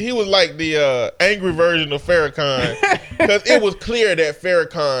was like the angry version of Farrakhan, because it was clear that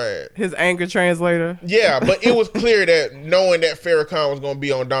Farrakhan, his anger translator. Yeah, but it was clear that knowing that Farrakhan was going to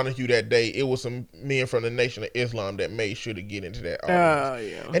be on Donahue that day, it was some men from the Nation of Islam that made sure to get into that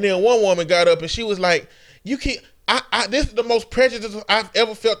audience. Yeah. And then one woman got up and she was like, you can't, this is the most prejudice I've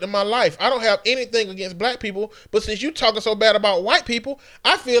ever felt in my life. I don't have anything against black people, but since you talking so bad about white people,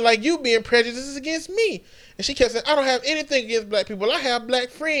 I feel like you being prejudiced against me. And she kept saying, I don't have anything against black people. I have black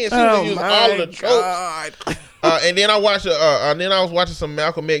friends. She was using all of the tropes. And then I was watching some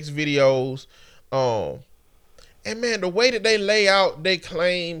Malcolm X videos. And man, the way that they lay out their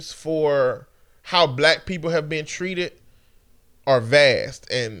claims for how black people have been treated are vast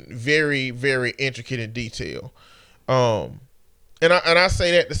and very, very intricate in detail. And I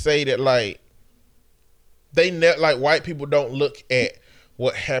say that to say that like white people don't look at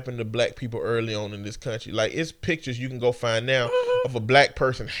what happened to black people early on in this country. Like, it's pictures you can go find now of a black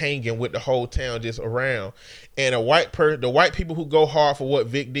person hanging with the whole town just around. And the white people who go hard for what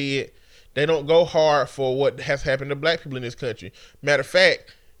Vic did, they don't go hard for what has happened to black people in this country. Matter of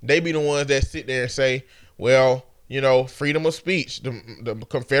fact, they be the ones that sit there and say, well, you know, freedom of speech, the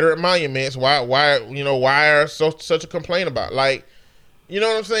Confederate monuments, why are such a complaint about? Like, you know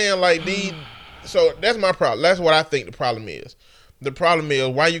what I'm saying? Like, so that's my problem. That's what I think the problem is. The problem is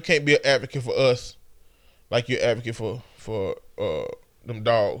why you can't be an advocate for us like you're advocate for them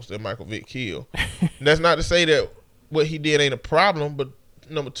dogs that Michael Vick killed. That's not to say that what he did ain't a problem, but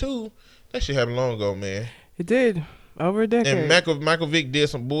number two, that shit happened long ago, man. It did. Over a decade. And Michael Vick did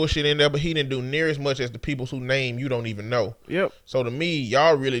some bullshit in there, but he didn't do near as much as the people whose name you don't even know. Yep. So to me,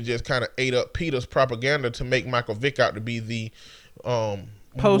 y'all really just kind of ate up Peter's propaganda to make Michael Vick out to be the world's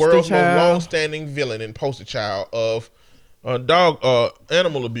most long-standing villain and poster child of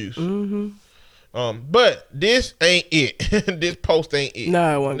animal abuse. Mm-hmm. But this ain't it. This post ain't it.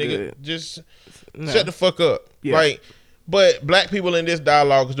 Nah, it wasn't Nigga, good. just shut the fuck up. Yeah. Like, but black people in this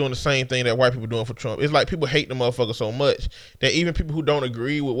dialogue is doing the same thing that white people doing for Trump. It's like people hate the motherfucker so much that even people who don't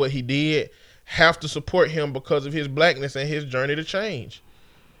agree with what he did have to support him because of his blackness and his journey to change.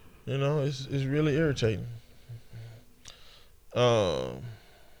 You know, it's really irritating.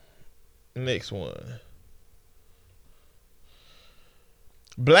 Next one.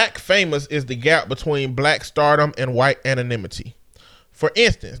 Black famous is the gap between black stardom and white anonymity. For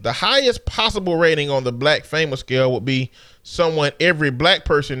instance, the highest possible rating on the black famous scale would be someone every black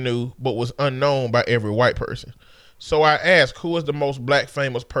person knew but was unknown by every white person. So I ask, who is the most black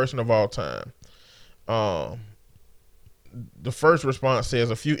famous person of all time? The first response says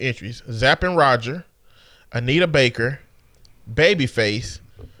a few entries: Zapp and Roger, Anita Baker, Babyface,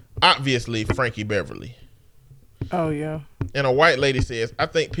 obviously Frankie Beverly. Oh, yeah. And a white lady says, I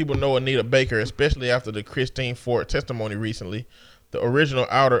think people know Anita Baker, especially after the Christine Ford testimony recently, the original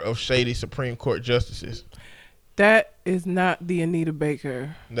outer of shady Supreme Court justices. That is not the Anita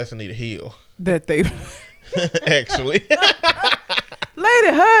Baker. That's Anita Hill. That they... Actually. Lady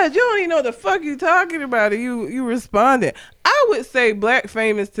Hudge, you don't even know what the fuck you talking about. You responded. I would say black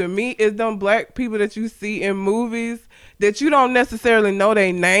famous to me is them black people that you see in movies that you don't necessarily know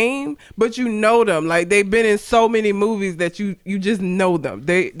their name, but you know them. Like they've been in so many movies that you just know them.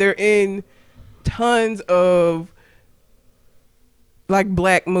 They're in tons of like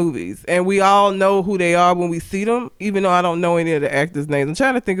black movies, and we all know who they are when we see them, even though I don't know any of the actors' names. I'm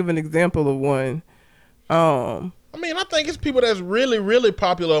trying to think of an example of one. I mean, I think it's people that's really, really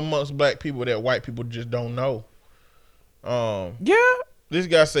popular amongst black people that white people just don't know. Yeah. This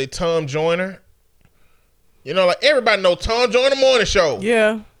guy say Tom Joyner. You know, like everybody know Tom Joyner Morning Show.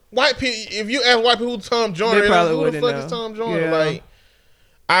 Yeah. White people, if you ask white people who Tom Joyner They is, probably who the wouldn't fuck know. is Tom Joyner? Yeah. Like,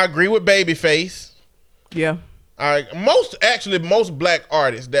 I agree with Babyface. Yeah. Most black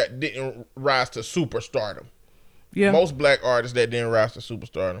artists that didn't rise to superstardom. Yeah. Most black artists that didn't rise to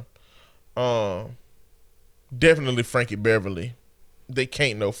superstardom. Definitely Frankie Beverly. They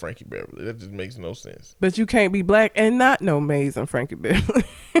can't know Frankie Beverly. That just makes no sense. But you can't be black and not know Maze and Frankie Beverly.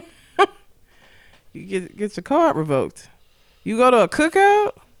 You get your card revoked. You go to a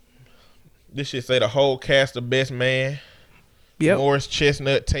cookout. This shit say the whole cast of Best Man. Yep. Morris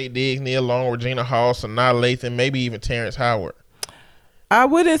Chestnut, Tate Diggs, Neil Long, Regina Hall, Sanaa Lathan, maybe even Terrence Howard. I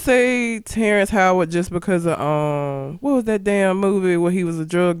wouldn't say Terrence Howard just because of what was that damn movie where he was a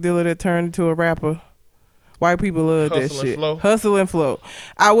drug dealer that turned into a rapper? White people love that Hustle and shit. Flow. Hustle and Flow.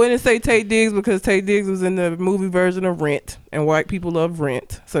 I wouldn't say Tate Diggs because Tate Diggs was in the movie version of Rent, and white people love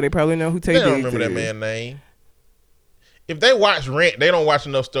Rent, so they probably know who Tate They Diggs don't remember is. that man's name. If they watch Rent, they don't watch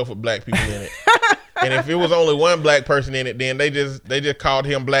enough stuff with black people in it. And if it was only one black person in it, then they just called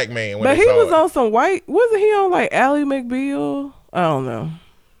him Black Man. When But they he saw was it. on some white. Wasn't he on like Ally McBeal? I don't know.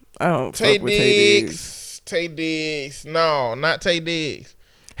 I don't Tay fuck with Tate Diggs. Diggs. Tay Diggs. No, not Tay Diggs.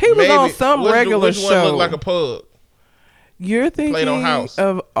 He was on some regular which show. one looked like a pug? You're Played thinking on House.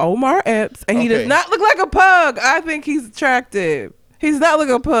 of Omar Epps, and he does Okay. not look like a pug. I think he's attractive. He's not like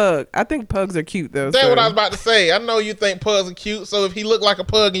a pug. I think pugs are cute though. That's so. what I was about to say. I know you think pugs are cute, so if he looked like a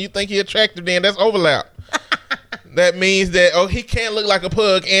pug and you think he attractive, then that's overlap. That means that he can't look like a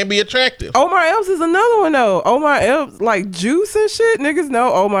pug and be attractive. Omar Epps is another one though. Omar Epps, like Juice and shit. Niggas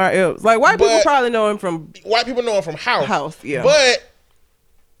know Omar Epps. Like white people But- probably know him from White people know him from House. House. Yeah. But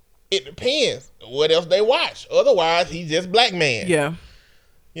it depends what else they watch. Otherwise, he's just Black Man. yeah.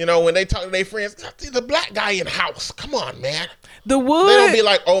 You know, when they talk to their friends, there's a black guy in House. Come on, man. The They don't be Wood.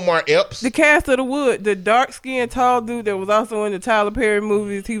 like Omar Epps. The cast of The Wood, the dark skinned tall dude that was also in the Tyler Perry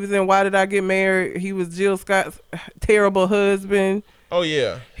movies. He was in Why Did I Get Married? He was Jill Scott's terrible husband. Oh,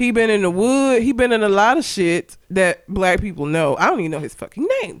 yeah. He been in The Wood. He been in a lot of shit that black people know. I don't even know his fucking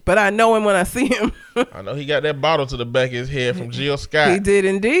name, but I know him when I see him. I know he got that bottle to the back of his head from Jill Scott. He did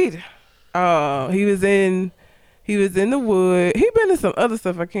indeed. He was in The Wood. He been in some other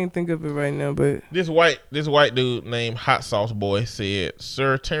stuff. I can't think of it right now, but This white dude named Hot Sauce Boy said,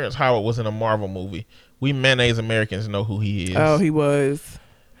 "Sir, Terrence Howard was in a Marvel movie. We mayonnaise Americans know who he is." oh, he was.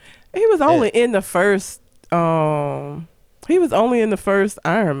 He was only in the first. He was only in the first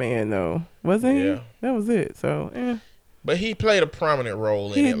Iron Man though, wasn't he? Yeah. That was it. So, But he played a prominent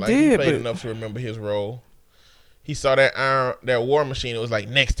role in He it. Like he did, played but- enough to remember his role. He saw that War Machine. It was like,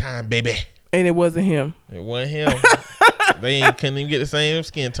 next time, baby. and it wasn't him. It wasn't him. Couldn't even get the same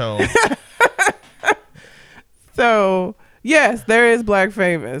skin tone. So yes, there is black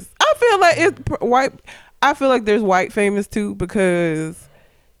famous. I feel like it's white. I feel like there's white famous too because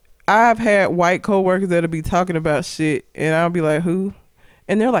I've had white coworkers that'll be talking about shit and I'll be like, who?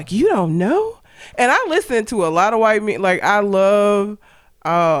 And they're like, you don't know? And I listen to a lot of white men. Like I love,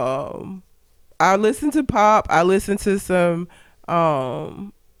 I listen to pop. I listen to some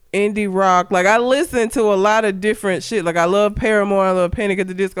indie rock. Like I listen to a lot of different shit. Like I love Paramore. I love Panic at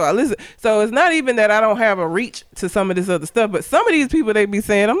the Disco. I listen. So it's not even that I don't have a reach to some of this other stuff, but some of these people they be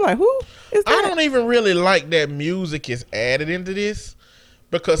saying, I'm like, who is that? I don't even really like that music is added into this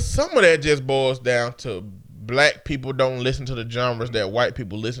because some of that just boils down to black people don't listen to the genres that white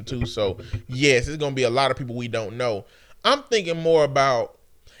people listen to. So yes, it's going to be a lot of people we don't know. I'm thinking more about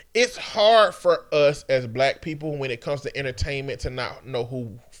it's hard for us as black people when it comes to entertainment to not know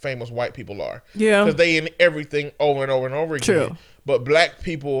who famous white people are. Yeah. Because they in everything over and over and over again. True. But black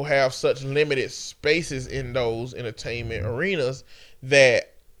people have such limited spaces in those entertainment arenas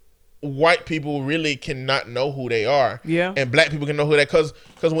that white people really cannot know who they are. Yeah. And black people can know who they because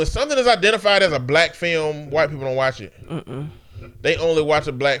when something is identified as a black film, white people don't watch it. They only watch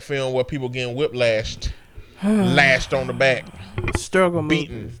a black film where people getting whiplashed, lashed on the back, Struggle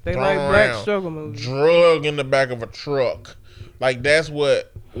beaten, movies. They thrown like black around, struggle movies. drug in the back of a truck. Like that's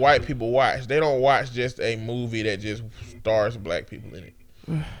what white people watch. They don't watch just a movie that just stars black people in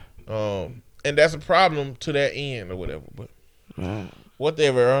it. And that's a problem to that end or whatever. But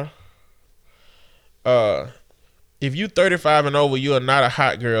whatever. If you 35 and over, you are not a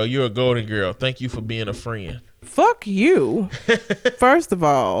hot girl. You're a golden girl. Thank you for being a friend. Fuck you. First of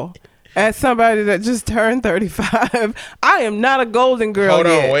all, as somebody that just turned 35, I am not a golden girl Hold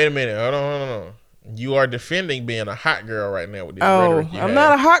on, yet. wait a minute. Hold on. You are defending being a hot girl right now with this Oh, rhetoric you I'm have.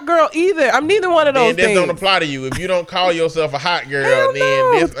 not a hot girl either. I'm neither one of those Then this things. don't apply to you. If you don't call yourself a hot girl, Hell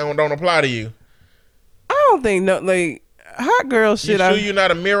then no. this don't apply to you. I don't think no like hot girl shit. You sure you're not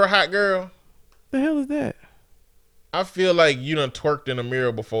a mirror hot girl? The hell is that? I feel like you done twerked in a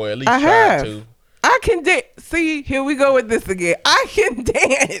mirror before. At least I tried have. to. I can dance. See, here we go with this again. I can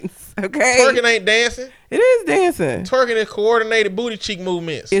dance. Okay. Twerking ain't dancing. It is dancing. Twerking is coordinated booty cheek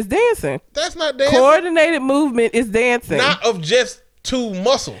movements. It's dancing. That's not dancing. Coordinated movement is dancing. Not of just two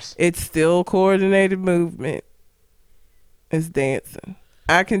muscles. It's still coordinated movement. It's dancing.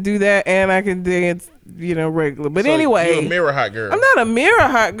 I can do that and I can dance, regular. But So anyway, you're a mirror hot girl. I'm not a mirror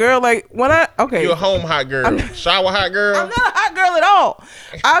hot girl. Like when You're a home hot girl. Shower hot girl. I'm not a hot girl at all.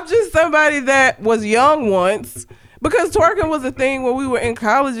 I'm just somebody that was young once because twerking was a thing when we were in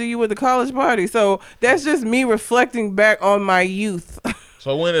college and you were at the college party. So that's just me reflecting back on my youth.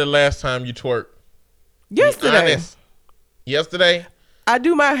 So when is the last time you twerked? Be Yesterday. honest. Yesterday? I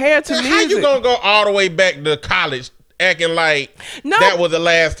do my hair to How music. you gonna go all the way back to college acting like No. that was the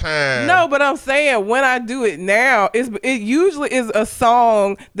last time? No, but I'm saying when I do it now, it usually is a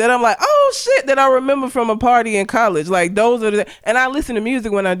song that I'm like, oh shit, that I remember from a party in college. Like those are and I listen to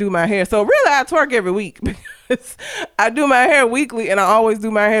music when I do my hair. So really I twerk every week because I do my hair weekly and I always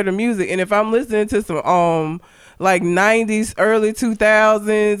do my hair to music. And if I'm listening to some like 90s, early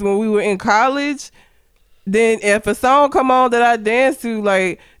 2000s when we were in college, then if a song come on that I dance to,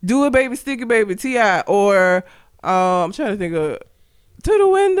 like Do It Baby, Stick It Baby, T.I. or I'm trying to think of To the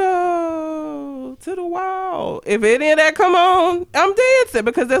Window, To the Wall. If any of that come on, I'm dancing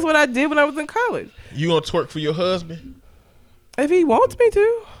because that's what I did when I was in college. You gonna twerk for your husband? If he wants me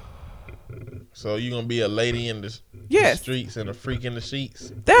to. So you gonna be a lady in the Yes. streets and a freak in the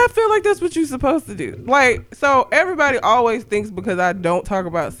sheets? I feel like that's what you're supposed to do. Like, so everybody always thinks because I don't talk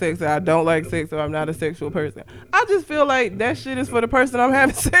about sex that I don't like sex or I'm not a sexual person. I just feel like that shit is for the person I'm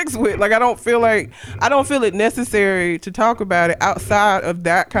having sex with. Like, I don't feel it necessary to talk about it outside of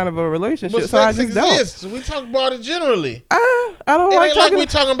that kind of a relationship. But So I sex just don't. exists. We talk about it generally. I don't It like ain't like talking. we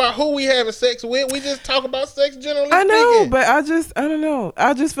talking about who we having sex with. We just talk about sex generally. I know, speaking. but I don't know.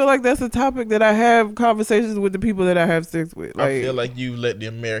 I just feel like that's a topic that I have conversations with the people that I have sex with. Like, I feel like you let the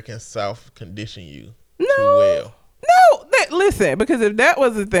American South condition you No. too well. No, listen, because if that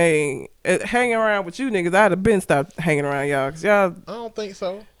was a thing, hanging around with you niggas, I'd have been stopped hanging around y'all. Cause y'all, I don't think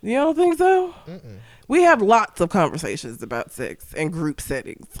so. you don't think so? Mm-mm. We have lots of conversations about sex and group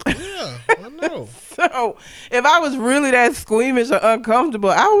settings. Yeah, I know. So if I was really that squeamish or uncomfortable,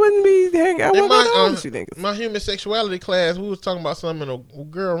 I wouldn't be hanging. I In wouldn't go down with you niggas. my human sexuality class, we was talking about something and a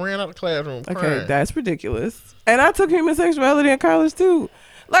girl ran out of the classroom Okay, crying. that's ridiculous. And I took human sexuality in college too.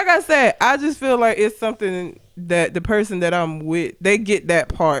 Like I said, I just feel like it's something that the person that I'm with, they get that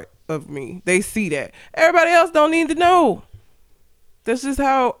part of me. They see that. Everybody else don't need to know. That's just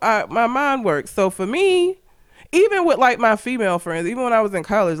how my mind works. So for me, even with like my female friends, even when I was in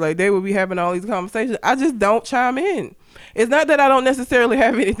college, like they would be having all these conversations. I just don't chime in. It's not that I don't necessarily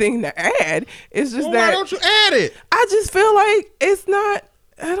have anything to add. It's just Well, that why don't you add it? I just feel like it's not.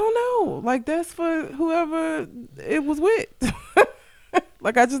 I don't know. Like that's for whoever it was with.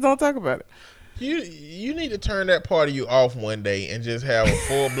 Like I just don't talk about it. You need to turn that part of you off one day and just have a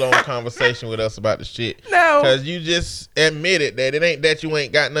full blown conversation with us about the shit. No. Because you just admitted that it ain't that you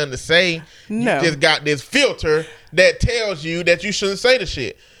ain't got nothing to say. No. You just got this filter that tells you that you shouldn't say the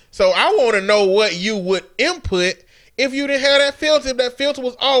shit. So I want to know what you would input if you didn't have that filter. If that filter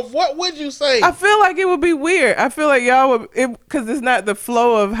was off, what would you say? I feel like it would be weird. I feel like y'all would, because it's not the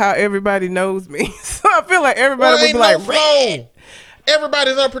flow of how everybody knows me. So I feel like everybody would ain't be no like, flow.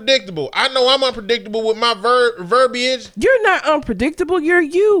 Everybody's unpredictable. I know I'm unpredictable with my verbiage. you're not unpredictable. You're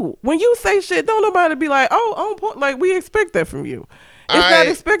you. When you say shit, don't nobody be like, oh, on point. Like we expect that from you. It's not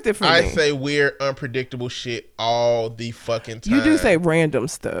expected from me. I say weird, unpredictable shit all the fucking time. You do say random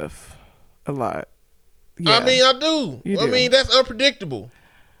stuff a lot. Yeah. I mean, I do. You I do. mean, that's unpredictable.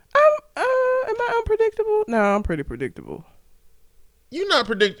 Am I unpredictable? No, I'm pretty predictable. You're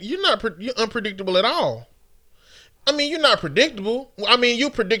unpredictable at all. I mean, you're not predictable. I mean,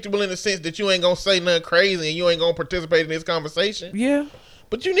 you're predictable in the sense that you ain't gonna say nothing crazy and you ain't gonna participate in this conversation. Yeah.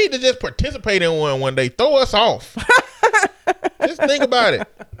 But you need to just participate in one day. Throw us off. Just think about it.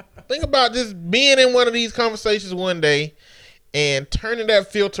 Think about just being in one of these conversations one day and turning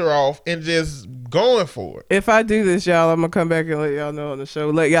that filter off and just going for it. If I do this, y'all, I'm gonna come back and let y'all know on the show.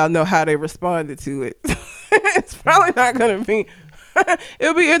 Let y'all know how they responded to it. It's probably not gonna be.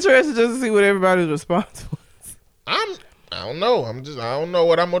 It'll be interesting just to see what everybody's response was. I don't know. I don't know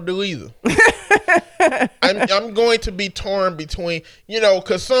what I'm gonna do either. I'm going to be torn between,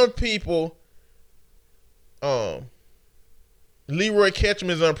 because some people, Leroy Ketchum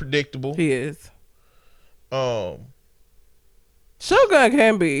is unpredictable. He is. Shogun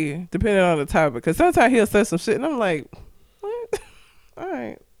can be, depending on the topic, because sometimes he'll say some shit and I'm like, what? All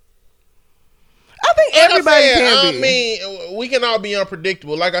right. I think everybody can be. I mean, we can all be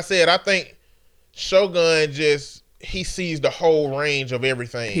unpredictable. Like I said, I think Shogun he sees the whole range of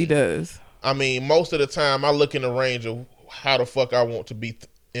everything. He does. I mean, most of the time I look in the range of how the fuck I want to be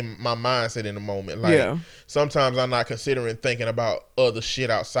in my mindset in the moment. Like, sometimes I'm not considering thinking about other shit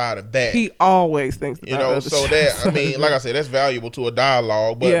outside of that. He always thinks about other so shit. that, I mean, like I said, that's valuable to a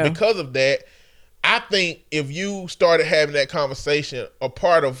dialogue. But because of that, I think if you started having that conversation, a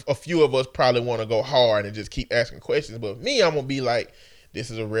part of a few of us probably want to go hard and just keep asking questions. But me, I'm going to be like, this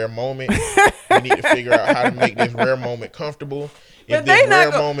is a rare moment. We need to figure out how to make this rare moment comfortable. If this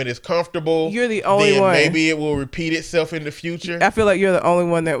rare moment is comfortable, you're the only one. Maybe it will repeat itself in the future. I feel like you're the only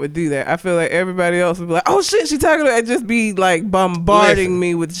one that would do that. I feel like everybody else would be like, oh shit, she talking about it, and just be like bombarding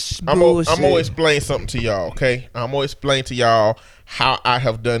me with bullshit. I'm going to explain something to y'all, okay? I'm going to explain to y'all how I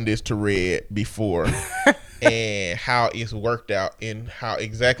have done this to Red before and how it's worked out and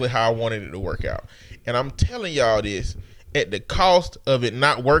exactly how I wanted it to work out. And I'm telling y'all this at the cost of it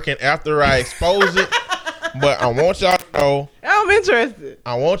not working after I expose it. But I want y'all to know. I'm interested.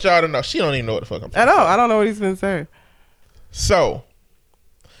 I want y'all to know. She don't even know what the fuck I'm talking about. I don't know what he's been saying. So,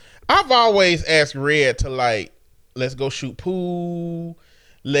 I've always asked Red to let's go shoot pool.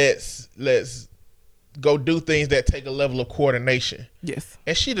 Let's go do things that take a level of coordination. Yes.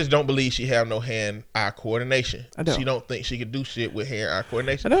 And she just don't believe she have no hand-eye coordination. I don't. She don't think she could do shit with hand-eye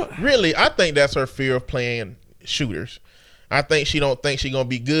coordination. I don't. Really, I think that's her fear of playing shooters. I think she don't think she gonna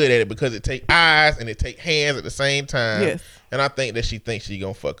be good at it because it take eyes and it take hands at the same time. Yes. And I think that she thinks she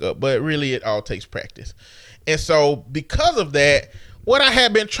gonna fuck up. But really it all takes practice. And so because of that, what I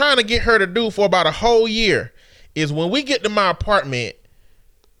have been trying to get her to do for about a whole year is when we get to my apartment,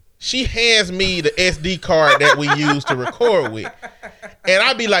 she hands me the SD card that we use to record with. And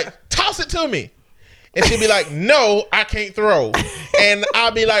I'd be like, toss it to me. And she'd be like, no, I can't throw. And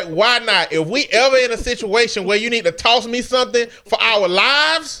I'll be like, why not? If we ever in a situation where you need to toss me something for our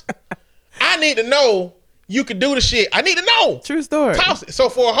lives, I need to know you can do the shit. I need to know. True story. Toss it. So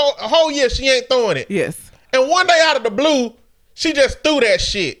for a whole year, she ain't throwing it. Yes. And one day out of the blue, she just threw that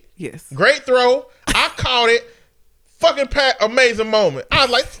shit. Yes. Great throw. I caught it. Fucking amazing moment. I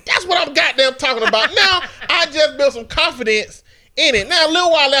was like, that's what I'm goddamn talking about. Now, I just built some confidence in it. Now, a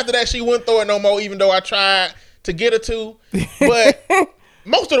little while after that, she wouldn't throw it no more, even though I tried to get her to. But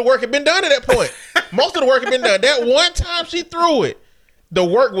most of the work had been done at that point. Most of the work had been done. That one time she threw it, the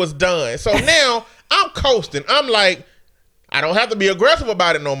work was done. So now I'm coasting. I'm like, I don't have to be aggressive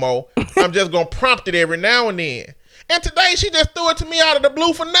about it no more. I'm just going to prompt it every now and then. And today she just threw it to me out of the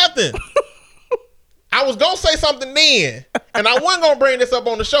blue for nothing. I was going to say something then, and I wasn't going to bring this up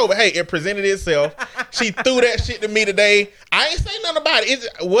on the show, but hey, it presented itself. She threw that shit to me today. I ain't say nothing about it.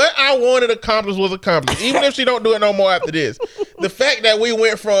 What I wanted accomplished was accomplished, even if she don't do it no more after this. The fact that we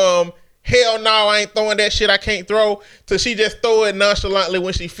went from, hell no, I ain't throwing that shit I can't throw, to she just throw it nonchalantly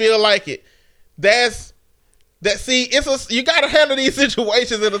when she feel like it. You got to handle these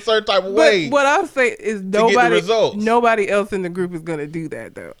situations in a certain type of way. But what I'll say is nobody else in the group is going to do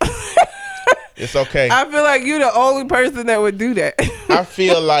that, though. It's okay. I feel like you're the only person that would do that. I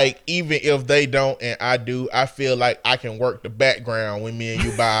feel like even if they don't and I do, I feel like I can work the background when me and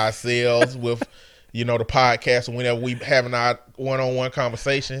you by ourselves with, the podcast, and whenever we having our one-on-one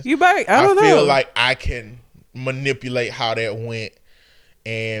conversations. You might. I don't know. I feel like I can manipulate how that went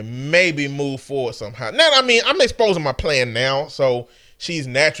and maybe move forward somehow. Now, I mean, I'm exposing my plan now, so she's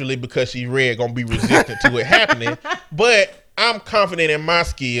naturally, because she's red, going to be resistant to it happening. But I'm confident in my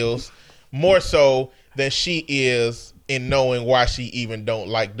skills more so than she is in knowing why she even don't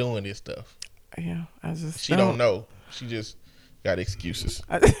like doing this stuff. Yeah, she don't know. She just got excuses.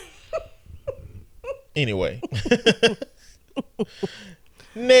 Anyway.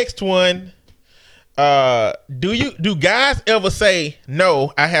 Next one. Do guys ever say,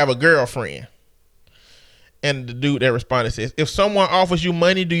 no, I have a girlfriend? And the dude that responded says, if someone offers you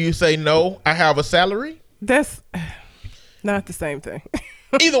money, do you say, no, I have a salary? That's not the same thing.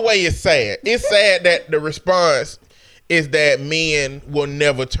 Either way, it's sad. It's sad that the response is that men will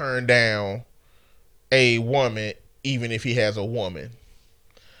never turn down a woman even if he has a woman,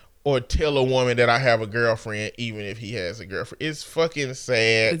 or tell a woman that I have a girlfriend even if he has a girlfriend. It's fucking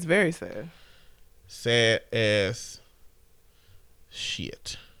sad. It's very sad. Sad as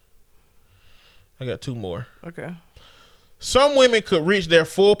shit. I got 2 more. Okay. Some women could reach their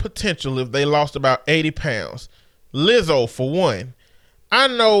full potential if they lost about 80 pounds. Lizzo, for one. I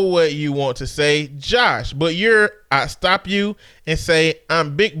know what you want to say, Josh, but I stop you and say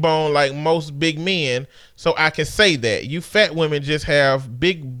I'm big bone like most big men, so I can say that. You fat women just have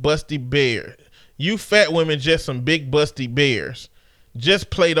big busty bears. You fat women just some big busty bears. Just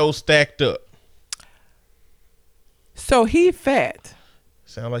play those stacked up. So he fat.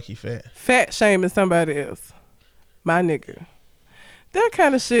 Sound like he fat. Fat shaming somebody else. My nigga. That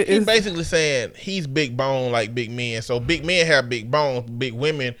kind of shit He's is basically saying he's big bone like big men. So big men have big bones. Big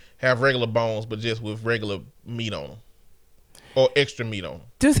women have regular bones, but just with regular meat on them. Or extra meat on them.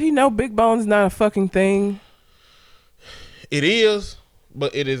 Does he know big bone's not a fucking thing? It is,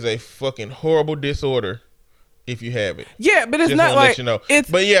 but it is a fucking horrible disorder if you have it. Yeah, but it's Just not wanna like let you know.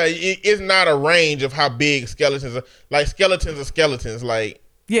 it's But yeah, it's not a range of how big skeletons are. Like skeletons are skeletons. Like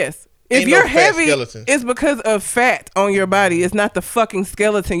yes. If ain't you're no fat heavy, skeletons. it's because of fat on your body. It's not the fucking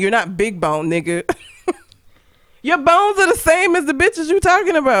skeleton. You're not big bone, nigga. Your bones are the same as the bitches you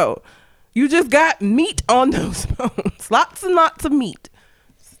talking about. You just got meat on those bones. Lots and lots of meat.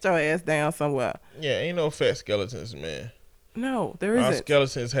 Sit your ass down somewhere. Yeah, ain't no fat skeletons, man. No, there Our isn't.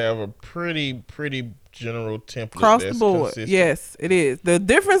 skeletons have a pretty general template. Across that's the board. consistent. Yes, it is. The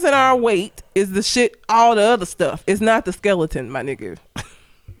difference in our weight is the shit, all the other stuff. It's not the skeleton, my nigga.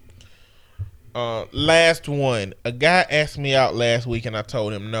 Last one. A guy asked me out last week and I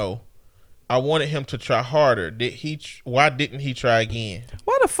told him no. I wanted him to try harder. Why didn't he try again?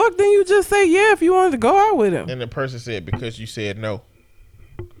 Why the fuck didn't you just say yeah if you wanted to go out with him? And the person said, because you said no.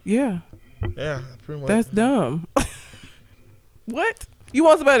 Yeah. Yeah, pretty much. That's dumb. What? You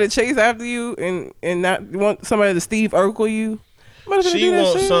want somebody to chase after you and not you want somebody to Steve Urkel you? She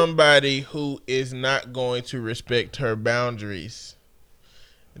wants somebody who is not going to respect her boundaries.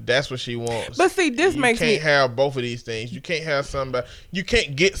 That's what she wants. But see, this makes me You can't have both of these things. You can't have somebody. You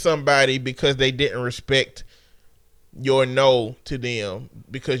can't get somebody because they didn't respect your no to them,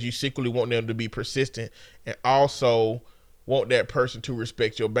 because you secretly want them to be persistent and also want that person to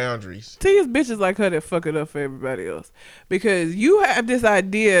respect your boundaries. See, it's bitches like her that fuck it up for everybody else. Because you have this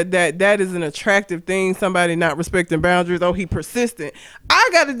idea that is an attractive thing, somebody not respecting boundaries. Oh, he persistent. I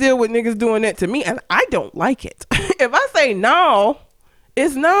got to deal with niggas doing that to me, and I don't like it. If I say no,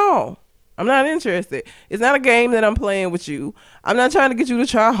 it's no. I'm not interested. It's not a game that I'm playing with you. I'm not trying to get you to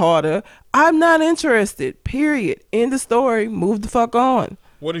try harder. I'm not interested. Period. End of story. Move the fuck on.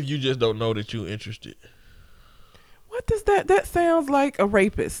 What if you just don't know that you're interested? What does that sounds like a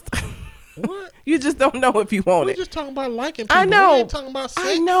rapist. What? You just don't know if you want We're it. just talking about liking people. I know. We ain't talking about sex.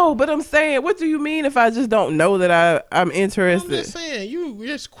 I know, but I'm saying, what do you mean if I just don't know that I'm interested? I'm just saying, you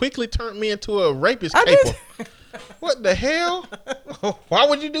just quickly turned me into a rapist I caper. did. What the hell? Why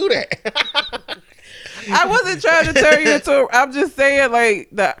would you do that? I wasn't trying to turn you into. I'm just saying, like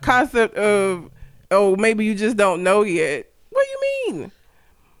the concept of, oh, maybe you just don't know yet. What do you mean?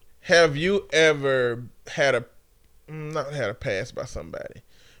 Have you ever not had a pass by somebody,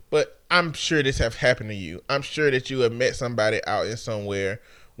 but I'm sure this have happened to you. I'm sure that you have met somebody out in somewhere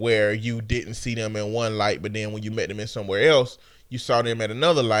where you didn't see them in one light, but then when you met them in somewhere else, you saw them at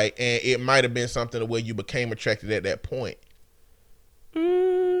another light, and it might have been something the way you became attracted at that point.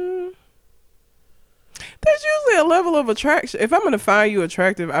 There's usually a level of attraction. If I'm gonna find you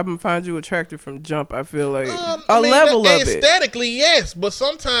attractive, I'm gonna find you attractive from jump. I feel like level of it. Aesthetically, yes, but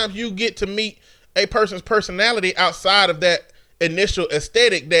sometimes you get to meet a person's personality outside of that initial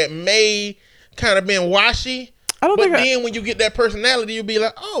aesthetic that may kind of been washy. Then when you get that personality, you'll be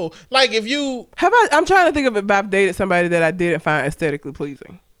like, oh, like if you I'm trying to think of if I've dated somebody that I didn't find aesthetically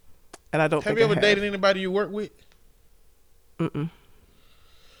pleasing, and I don't. Have you ever dated anybody you work with? Mm-mm.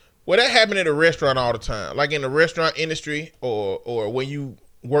 Well, that happened at a restaurant all the time, like in the restaurant industry, or when you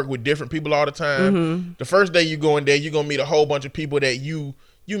work with different people all the time. Mm-hmm. The first day you go in there, you're gonna meet a whole bunch of people that you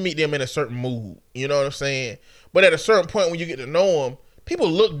meet them in a certain mood. You know what I'm saying? But at a certain point, when you get to know them, people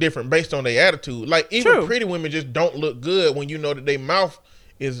look different based on their attitude. Like even pretty women just don't look good when you know that their mouth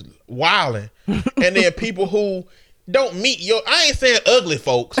is wilding. And then people who don't meet I ain't saying ugly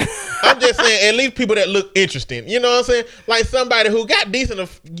folks. I'm just saying at least people that look interesting. You know what I'm saying? Like somebody who got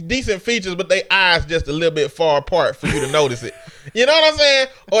decent features, but they eyes just a little bit far apart for you to notice it. You know what I'm saying?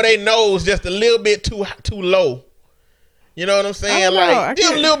 Or they nose just a little bit too low. You know what I'm saying? Like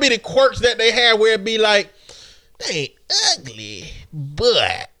them little bitty quirks that they have where it be like, they ain't ugly,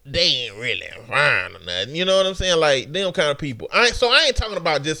 but they ain't really fine or nothing. You know what I'm saying? Like them kind of people. I ain't talking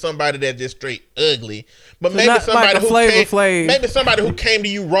about just somebody that's just straight ugly, but maybe somebody maybe somebody who came to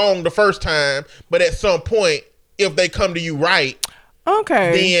you wrong the first time, but at some point, if they come to you right,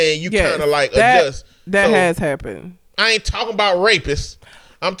 okay, then you kind of like adjust. That has happened. I ain't talking about rapists.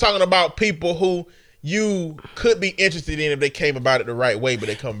 I'm talking about people who you could be interested in if they came about it the right way, but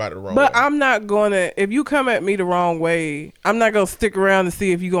they come about it the wrong way. But I'm not going to, if you come at me the wrong way, I'm not going to stick around to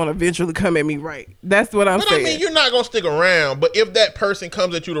see if you're going to eventually come at me right. That's what I'm saying. I mean, you're not going to stick around, but if that person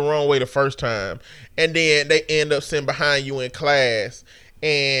comes at you the wrong way the first time, and then they end up sitting behind you in class,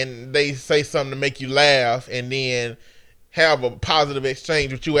 and they say something to make you laugh, and then have a positive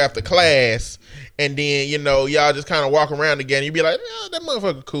exchange with you after class, and then, you know, y'all just kind of walk around again. You be like, oh, that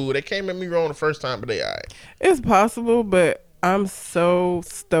motherfucker cool. They came at me wrong the first time, but they all right. It's possible, but I'm so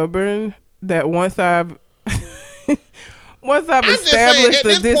stubborn that once I've established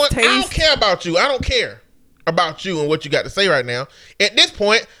the distaste. I don't care about you. I don't care about you and what you got to say right now. At this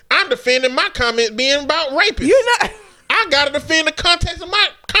point, I'm defending my comment being about rapists. You're not. I got to defend the context of my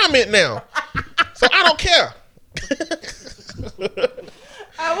comment now. So I don't care.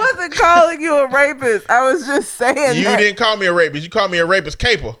 I wasn't calling you a rapist. I was just saying you didn't call me a rapist. You called me a rapist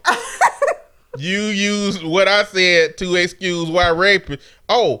caper. You used what I said to excuse why rapist.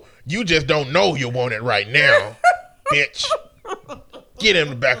 Oh, you just don't know you want it right now, bitch. Get in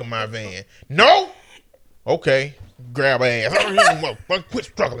the back of my van. No? Okay. Grab ass. Quit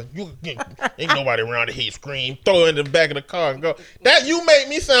struggling. Ain't nobody around to hear you scream. Throw it in the back of the car and go. That you make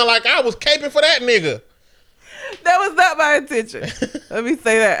me sound like I was caping for that nigga. That was not my intention. Let me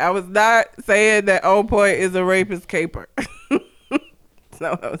say that. I was not saying that Old Point is a rapist caper. That's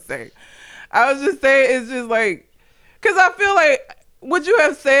not what I was saying. I was just saying it's just like, because I feel like, would you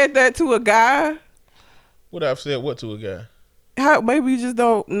have said that to a guy? Would I have said what to a guy? Maybe you just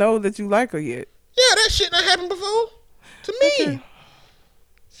don't know that you like her yet. Yeah, that shit not happened before. To me. Okay.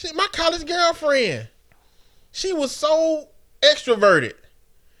 Shit, my college girlfriend, she was so extroverted.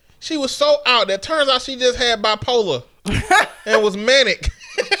 She was so out that turns out she just had bipolar and was manic.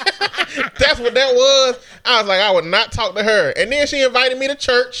 That's what that was. I was like, I would not talk to her. And then she invited me to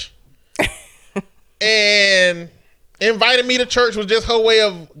church. And inviting me to church was just her way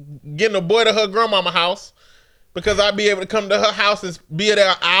of getting a boy to her grandmama house, because I'd be able to come to her house and be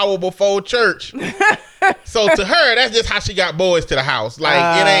there an hour before church. So to her, that's just how she got boys to the house.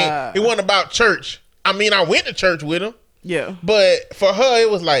 Like it wasn't about church. I mean, I went to church with him. Yeah. But for her,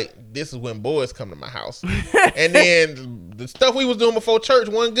 it was like, this is when boys come to my house. And then the stuff we was doing before church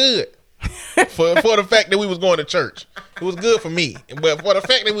wasn't good. For the fact that we was going to church. It was good for me. But for the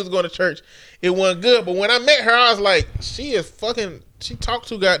fact that we was going to church, it wasn't good. But when I met her, I was like, she talk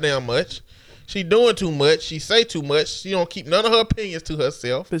too goddamn much. She doing too much. She say too much. She don't keep none of her opinions to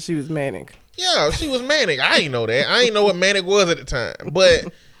herself. But she was manic. Yeah, she was manic. I ain't know that. I ain't know what manic was at the time.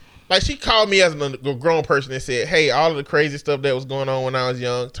 But like, she called me as a grown person and said, hey, all of the crazy stuff that was going on when I was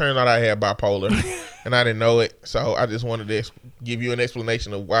young, turned out I had bipolar and I didn't know it. So I just wanted to give you an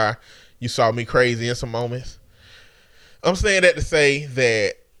explanation of why you saw me crazy in some moments. I'm saying that to say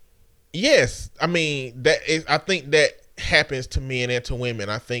that, yes, I mean, I think that happens to men and to women.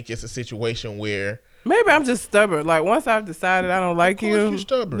 I think it's a situation where maybe I'm just stubborn. Like, once I've decided I don't like you,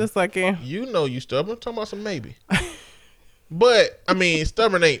 stubborn. Just like him. You know you stubborn. I'm talking about some maybe. But I mean,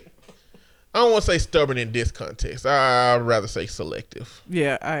 stubborn ain't. I don't want to say stubborn in this context. I'd rather say selective.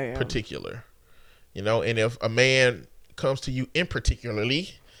 Yeah, I am. Particular. You know, and if a man comes to you in particularly,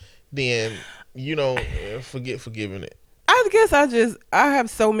 then you don't forget forgiving it. I guess I have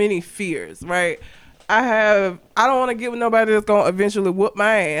so many fears, right? I don't want to get with nobody that's gonna eventually whoop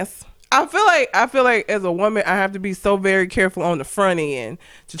my ass. I feel like as a woman, I have to be so very careful on the front end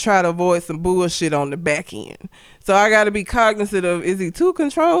to try to avoid some bullshit on the back end. So I got to be cognizant of, is he too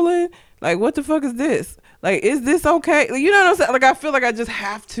controlling? Like, what the fuck is this? Like, is this okay? You know what I'm saying? Like, I feel like I just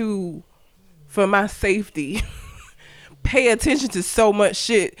have to, for my safety, pay attention to so much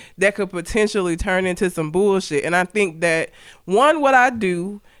shit that could potentially turn into some bullshit. And I think that, what I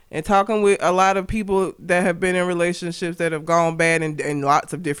do, and talking with a lot of people that have been in relationships that have gone bad in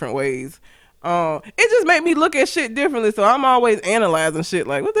lots of different ways, it just made me look at shit differently. So I'm always analyzing shit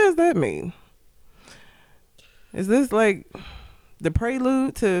like, what does that mean? Is this like the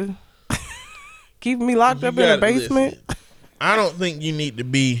prelude to keeping me locked up in the basement? Listen. I don't think you need to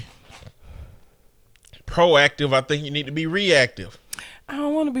be proactive. I think you need to be reactive. I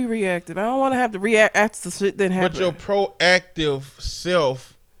don't want to be reactive. I don't want to have to react after shit that happened. But your proactive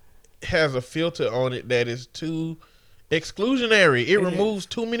self has a filter on it that is too exclusionary. It removes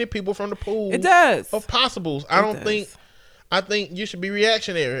too many people from the pool. It does. Of possibles. I think you should be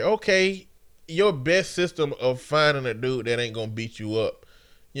reactionary. Okay, your best system of finding a dude that ain't gonna beat you up.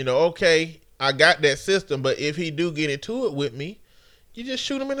 You know, okay, I got that system, but if he do get into it with me, you just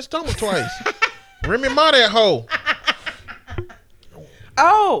shoot him in the stomach twice. Remy Ma that hoe.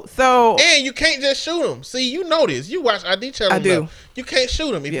 Oh, so and you can't just shoot him. See, you know this. You watch ID channel. I do. You can't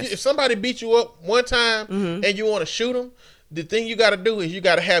shoot him. If somebody beat you up one time and you want to shoot him, the thing you got to do is you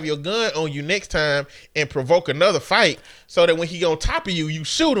got to have your gun on you next time and provoke another fight, so that when he on top of you, you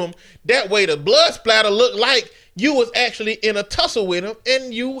shoot him. That way, the blood splatter look like you was actually in a tussle with him,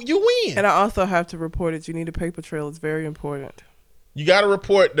 and you win. And I also have to report it. You need a paper trail. It's very important. You got to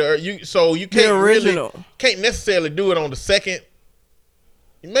report you can't the original. Really, can't necessarily do it on the second.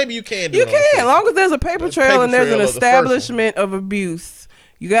 Maybe you can do you it. You can, as long as there's a paper trail and there's an establishment of abuse.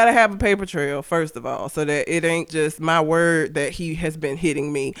 You got to have a paper trail, first of all, so that it ain't just my word that he has been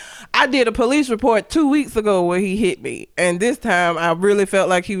hitting me. I did a police report 2 weeks ago where he hit me. And this time I really felt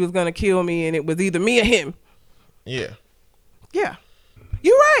like he was going to kill me, and it was either me or him. Yeah. Yeah.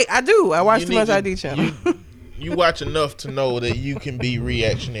 You're right. I do. I watch too much ID channel. You watch enough to know that you can be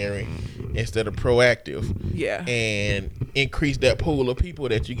reactionary instead of proactive. Yeah. And increase that pool of people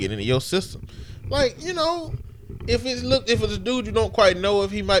that you get into your system. Like, you know, if it's a dude you don't quite know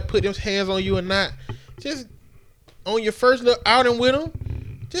if he might put his hands on you or not, just on your first little outing with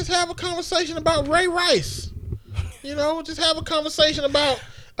him, just have a conversation about Ray Rice. You know, just have a conversation about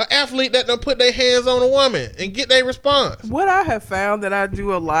an athlete that done put their hands on a woman and get their response. What I have found that I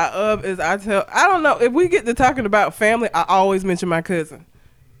do a lot of is I don't know, if we get to talking about family, I always mention my cousin.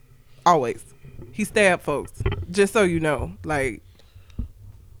 Always. He stabbed folks. Just so you know. Like,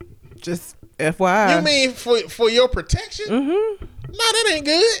 just FYI. You mean for your protection? Mm-hmm. No, that ain't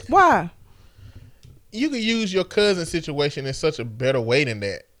good. Why? You could use your cousin situation in such a better way than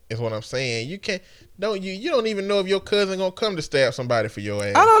that, is what I'm saying. You can't, you don't even know if your cousin gonna come to stab somebody for your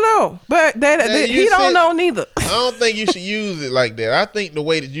ass. I don't know. But he don't know neither. I don't think you should use it like that. I think the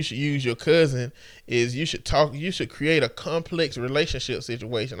way that you should use your cousin is you should create a complex relationship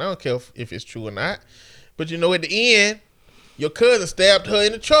situation. I don't care if it's true or not. But you know, at the end, your cousin stabbed her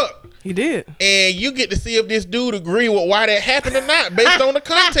in the truck. He did. And you get to see if this dude agree with why that happened or not based on the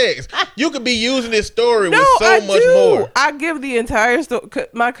context. You could be using this story with so much more. I give the entire story.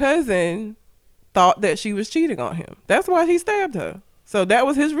 My cousin thought that she was cheating on him. That's why he stabbed her. So that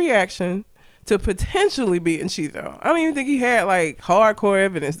was his reaction to potentially being cheated on. I don't even think he had like hardcore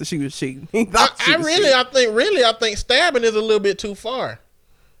evidence that she was cheating. He thought she was cheating. I think stabbing is a little bit too far.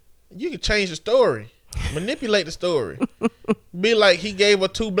 You can change the story. Manipulate the story. Be like he gave her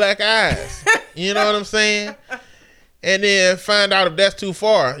 2 black eyes. You know what I'm saying? And then find out if that's too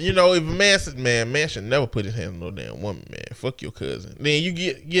far. You know, if a man says, man should never put his hands on no damn woman, man. Fuck your cousin. Then you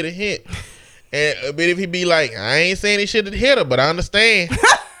get a hint. But if he be like, I ain't saying he should have hit her, but I understand.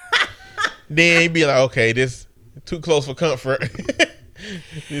 Then he be like, okay, this too close for comfort.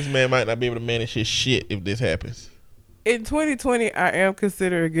 This man might not be able to manage his shit if this happens. In 2020, I am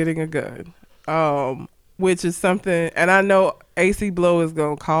considering getting a gun. Which is something, and I know AC Blow is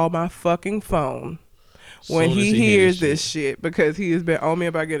gonna call my fucking phone when he hears this shit because he has been on me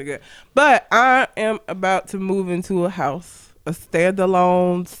about getting a gun. But I am about to move into a house, a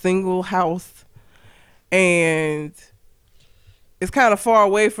standalone single house, and it's kind of far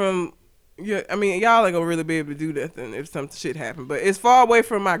away from. I mean, y'all ain't gonna really be able to do nothing if some shit happen, but it's far away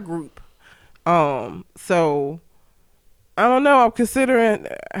from my group. So I don't know. I'm considering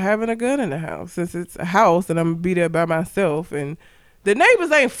having a gun in the house since it's a house and I'm gonna be there by myself. And the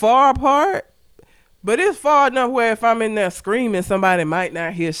neighbors ain't far apart, but it's far enough where if I'm in there screaming, somebody might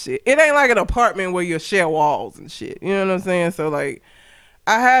not hear shit. It ain't like an apartment where you share walls and shit. You know what I'm saying? So like,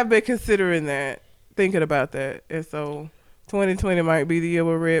 I have been considering that, thinking about that, and so 2020 might be the year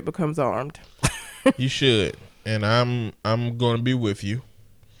where Red becomes armed. You should, and I'm going to be with you,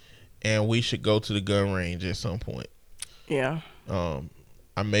 and we should go to the gun range at some point. Yeah.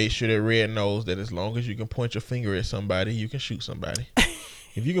 I made sure that Red knows that as long as you can point your finger at somebody, you can shoot somebody.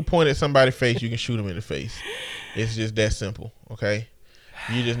 If you can point at somebody's face, you can shoot them in the face. It's just that simple, okay?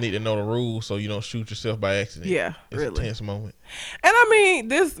 You just need to know the rules so you don't shoot yourself by accident. Yeah, it's really. a tense moment. And I mean,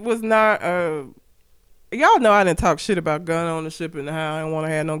 this was not y'all know I didn't talk shit about gun ownership and how I don't want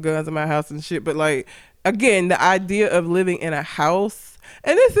to have no guns in my house and shit. But like, again, the idea of living in a house,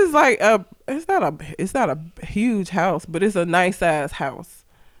 and this is like it's not a huge house, but it's a nice size house.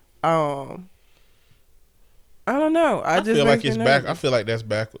 I don't know. I just feel like it's back. I feel like that's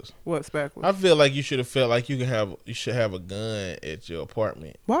backwards. What's backwards? I feel like you should have felt like you should have a gun at your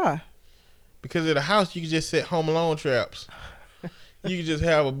apartment. Why? Because at the house, you can just set Home Alone traps. You can just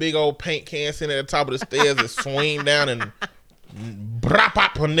have a big old paint can sitting at the top of the stairs and swing down and brap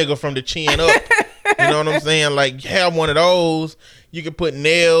up a nigga from the chin up. You know what I'm saying? Like, have one of those. You can put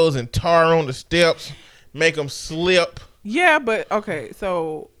nails and tar on the steps, make them slip. Yeah, but okay,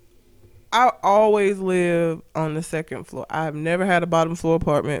 so I always live on the second floor. I've never had a bottom floor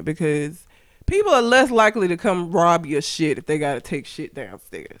apartment because people are less likely to come rob your shit if they got to take shit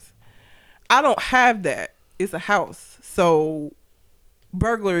downstairs. I don't have that. It's a house. So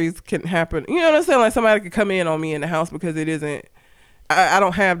burglaries can happen. You know what I'm saying? Like somebody could come in on me in the house because it isn't, I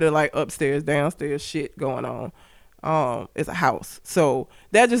don't have the like upstairs, downstairs shit going on. It's a house. So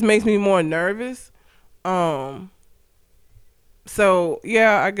that just makes me more nervous. So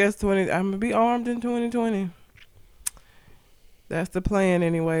yeah, I guess I'm gonna be armed in 2020. That's the plan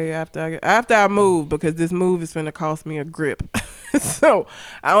anyway. After I move, because this move is gonna cost me a grip. So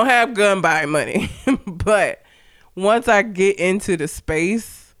I don't have gun buying money, but once I get into the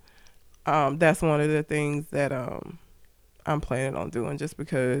space, that's one of the things that I'm planning on doing. Just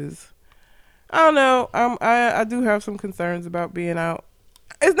because I don't know, I do have some concerns about being out.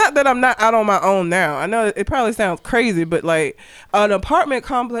 It's not that I'm not out on my own now. I know it probably sounds crazy, but like an apartment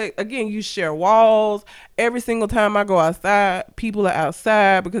complex, again, you share walls. Every single time I go outside, people are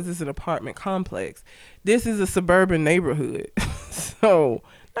outside because it's an apartment complex. This is a suburban neighborhood. So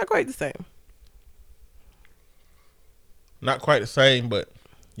not quite the same. Not quite the same, but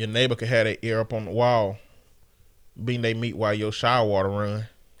your neighbor could have their ear up on the wall, being they meet while your shower water run.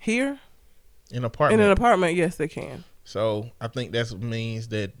 Here? In an apartment. In an apartment, yes, they can. So I think that means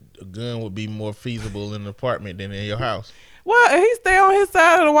that a gun would be more feasible in an apartment than in your house. Well, if he stay on his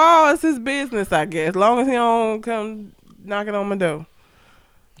side of the wall, it's his business, I guess. As long as he don't come knocking on my door.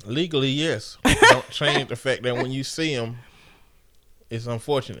 Legally, yes. Don't change the fact that when you see him, it's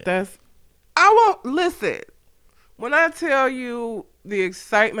unfortunate. Listen. When I tell you the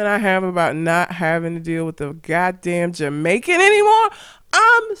excitement I have about not having to deal with the goddamn Jamaican anymore,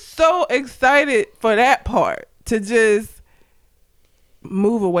 I'm so excited for that part. To just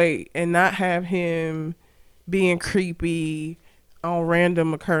move away and not have him being creepy on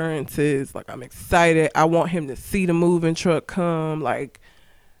random occurrences. Like, I'm excited. I want him to see the moving truck come. Like,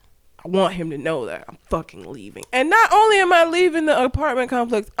 I want him to know that I'm fucking leaving. And not only am I leaving the apartment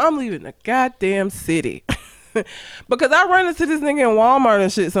complex, I'm leaving the goddamn city. Because I run into this nigga in Walmart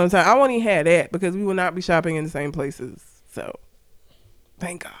and shit sometimes. I won't even have that because we will not be shopping in the same places. So,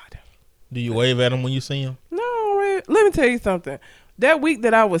 thank God. Do you wave at him when you see him? No, let me tell you something. That week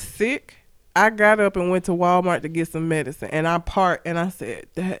that I was sick, I got up and went to Walmart to get some medicine. And I parked and I said,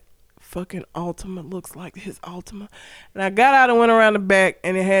 that fucking Altima looks like his Altima. And I got out and went around the back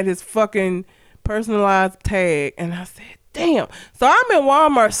and it had his fucking personalized tag. And I said, damn. So I'm in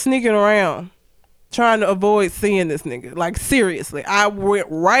Walmart sneaking around trying to avoid seeing this nigga. Like, seriously. I went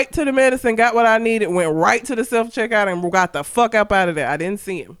right to the medicine, got what I needed, went right to the self-checkout and got the fuck up out of there. I didn't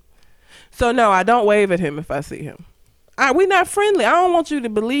see him. So, no, I don't wave at him if I see him. We're not friendly. I don't want you to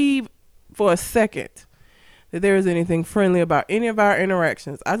believe for a second that there is anything friendly about any of our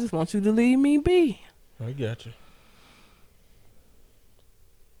interactions. I just want you to leave me be. I got you.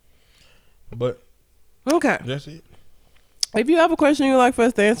 But, okay, that's it. If you have a question you'd like for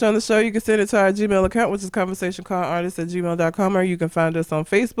us to answer on the show, you can send it to our Gmail account, which is conversationcardartist@gmail.com, or you can find us on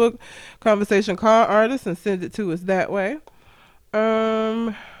Facebook, Conversation Car Artist, and send it to us that way.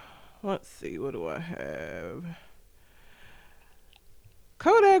 Let's see, what do I have?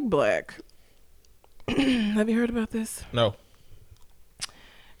 Kodak Black. Have you heard about this? No.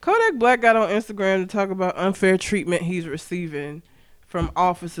 Kodak Black got on Instagram to talk about unfair treatment he's receiving from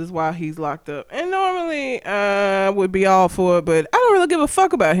officers while he's locked up. And normally I would be all for it, but I don't really give a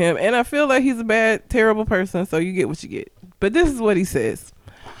fuck about him. And I feel like he's a bad, terrible person, so you get what you get. But this is what he says.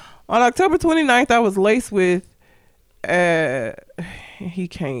 On October 29th, I was laced with... he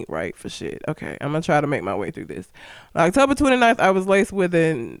can't write for shit. Okay, I'm going to try to make my way through this. On October 29th, I was laced with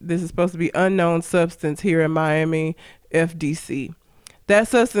this is supposed to be unknown substance here in Miami, FDC. That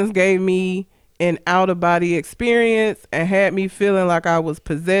substance gave me an out-of-body experience and had me feeling like I was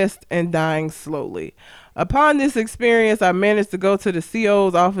possessed and dying slowly. Upon this experience, I managed to go to the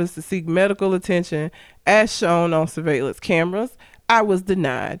CO's office to seek medical attention as shown on surveillance cameras. I was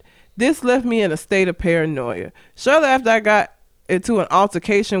denied. This left me in a state of paranoia. Shortly after I got into an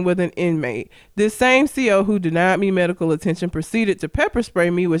altercation with an inmate, this same CO who denied me medical attention proceeded to pepper spray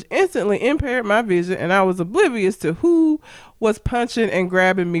me, which instantly impaired my vision, and I was oblivious to who was punching and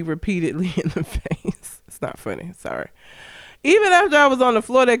grabbing me repeatedly in the face. It's not funny, sorry. Even after I was on the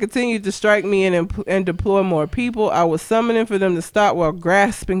floor, they continued to strike me and deploy more people. I was summoning for them to stop while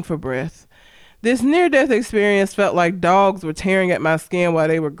grasping for breath. This near-death experience felt like dogs were tearing at my skin while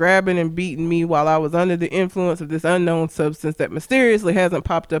they were grabbing and beating me while I was under the influence of this unknown substance that mysteriously hasn't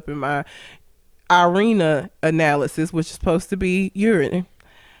popped up in my arena analysis, which is supposed to be urine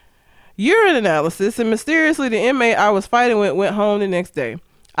analysis, and mysteriously the inmate I was fighting with went home the next day.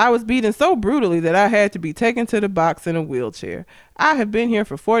 I was beaten so brutally that I had to be taken to the box in a wheelchair. I have been here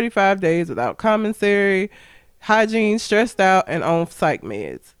for 45 days without commissary, hygiene, stressed out, and on psych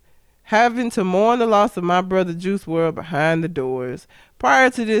meds. Having to mourn the loss of my brother Juice WRLD behind the doors. Prior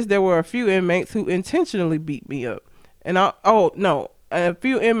to this, there were a few inmates who intentionally beat me up. A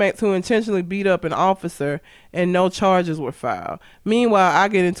few inmates who intentionally beat up an officer and no charges were filed. Meanwhile, I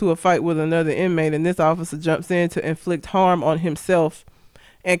get into a fight with another inmate and this officer jumps in to inflict harm on himself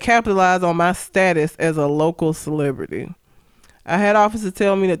and capitalize on my status as a local celebrity. I had officers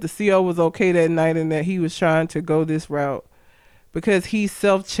tell me that the CO was okay that night and that he was trying to go this route because he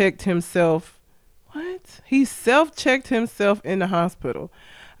self-checked himself. What? He self-checked himself in the hospital.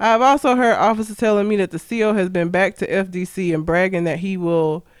 I've also heard officers telling me that the CO has been back to FDC and bragging that he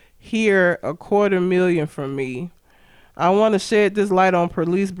will hear $250,000 from me. I want to shed this light on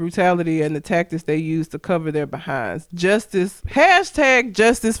police brutality and the tactics they use to cover their behinds. Justice, hashtag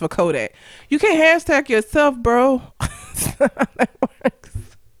justice for Kodak. You can't hashtag yourself, bro. That works.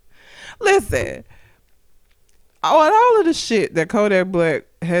 Listen, on all of the shit that Kodak Black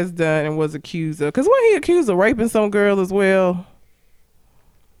has done and was accused of, because wasn't he accused of raping some girl as well?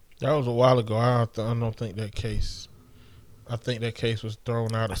 That was a while ago. I don't think that case. I think that case was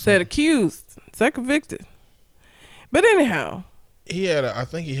thrown out. I said accused, said convicted. But anyhow, I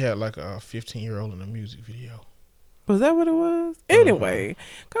think he had like a 15-year-old in a music video. Was that what it was? Anyway,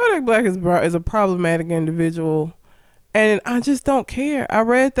 Kodak Black is a problematic individual, and I just don't care. I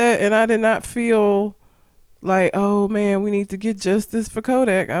read that and I did not feel like, oh man, we need to get justice for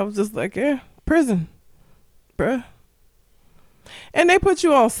Kodak. I was just like, yeah, prison, bruh. And they put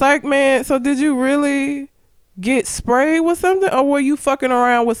you on psych, man. So did you really get sprayed with something, or were you fucking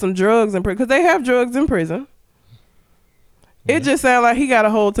around with some drugs in prison? Because they have drugs in prison. Yeah. It just sounded like he got a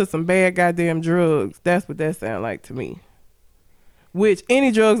hold to some bad goddamn drugs. That's what that sounded like to me. Which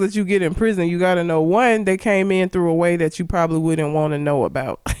any drugs that you get in prison, you got to know, one, they came in through a way that you probably wouldn't want to know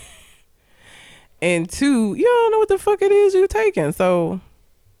about. And two, you don't know what the fuck it is you taking. So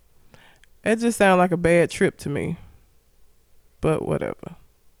it just sounded like a bad trip to me. But whatever.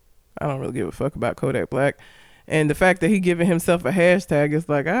 I don't really give a fuck about Kodak Black. And the fact that he giving himself a hashtag is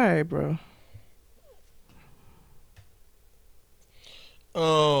like, all right, bro. I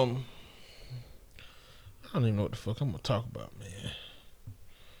don't even know what the fuck I'm going to talk about, man.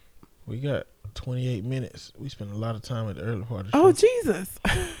 We got 28 minutes. We spent a lot of time at the early part of the show. Oh, Jesus.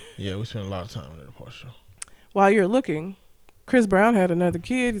 Yeah, we spent a lot of time at the early part of the show. While you're looking, Chris Brown had another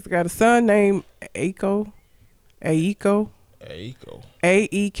kid. He's got a son named Aiko. Aiko.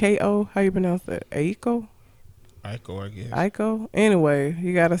 Aeko. How you pronounce that? Aiko, I guess. Aiko. Anyway,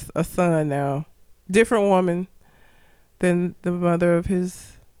 he got a son now. Different woman than the mother of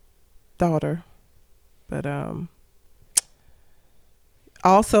his daughter. But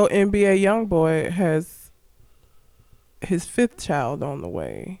also NBA YoungBoy has his 5th child on the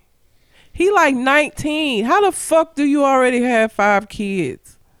way. He like 19. How the fuck do you already have 5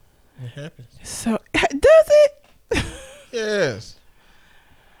 kids? It happens. So does it? Yes.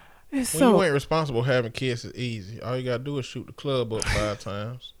 When So you ain't responsible, having kids is easy. All you gotta do is shoot the club up 5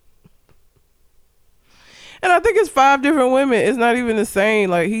 times. And I think it's 5 different women. It's not even the same.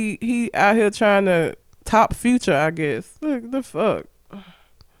 Like he out here trying to top Future, I guess. Look, the fuck.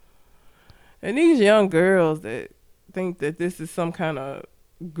 And these young girls that think that this is some kind of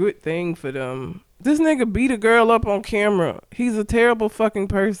good thing for them. This nigga beat a girl up on camera. He's a terrible fucking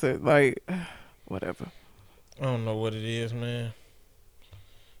person. Like, whatever. I don't know what it is, man.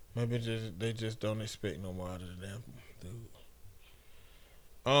 Maybe they just don't expect no more out of the damn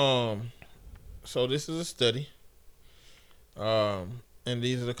dude. So this is a study. And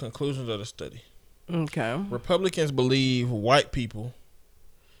these are the conclusions of the study. Okay. Republicans believe white people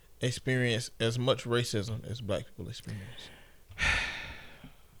experience as much racism as black people experience.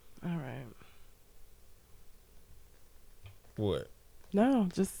 All right. What? No,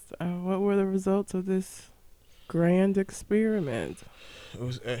 just what were the results of this grand experiment? It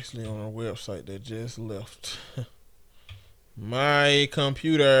was actually on our website that just left. My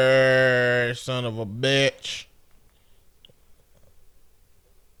computer, son of a bitch.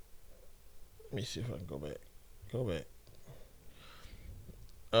 Let me see if I can go back.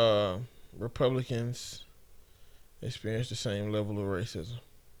 Republicans experience the same level of racism.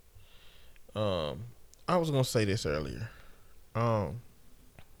 I was gonna say this earlier.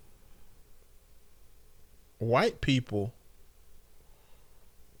 white people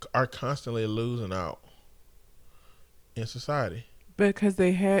are constantly losing out in society. Because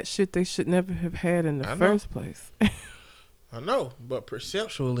they had shit they should never have had in the first place. I know, but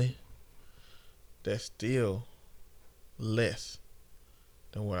perceptually, that's still less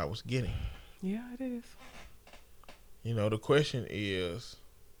than what I was getting. Yeah, it is. You know, the question is,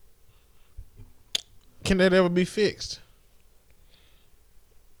 can that ever be fixed?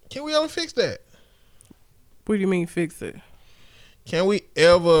 Can we ever fix that? What do you mean fix it? Can we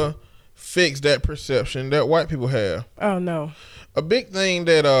ever fix that perception that white people have? Oh no. A big thing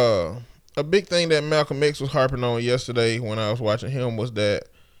that Malcolm X was harping on yesterday when I was watching him was that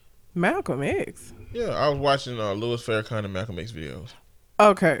Malcolm X. Yeah, I was watching Louis Farrakhan and Malcolm X videos.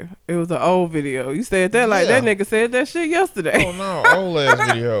 Okay, it was an old video. You said that like that nigga said that shit yesterday. Oh no, old ass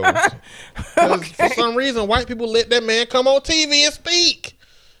videos. Okay. For some reason, white people let that man come on TV and speak.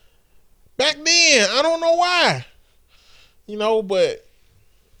 Back then, I don't know why. You know, but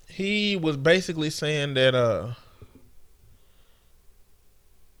he was basically saying that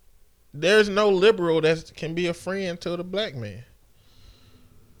there's no liberal that can be a friend to the black man.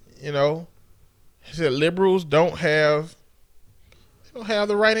 You know, he said liberals don't have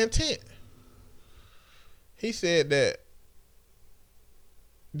the right intent. He said that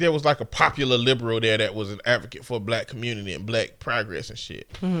there was like a popular liberal there that was an advocate for black community and black progress and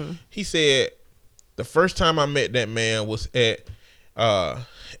shit. Mm-hmm. He said the first time I met that man was at a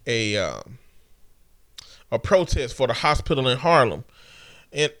protest for the hospital in Harlem.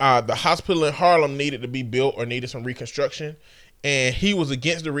 And the hospital in Harlem needed to be built or needed some reconstruction, and he was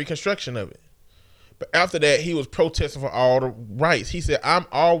against the reconstruction of it. But after that, he was protesting for all the rights. He said, I'm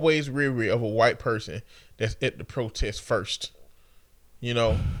always weary of a white person that's at the protest first. You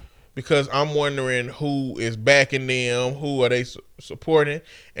know, because I'm wondering who is backing them, who are they supporting.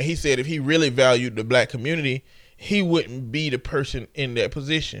 And he said if he really valued the black community, he wouldn't be the person in that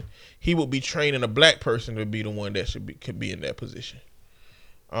position. He would be training a black person to be the one that could be in that position.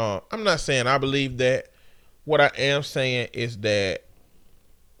 I'm not saying I believe that. What I am saying is that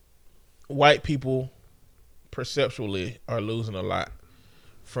white people perceptually are losing a lot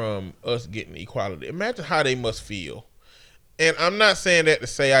from us getting equality. Imagine how they must feel. And I'm not saying that to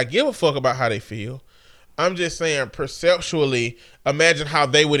say I give a fuck about how they feel. I'm just saying perceptually, imagine how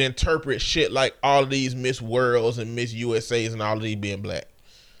they would interpret shit like all of these Miss Worlds and Miss USAs and all of these being black.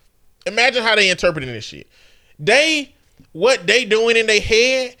 Imagine how they interpreting this shit. What they doing in their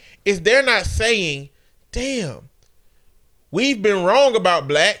head is they're not saying, damn, we've been wrong about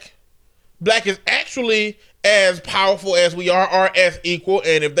black. Black is actually as powerful as we are or as equal.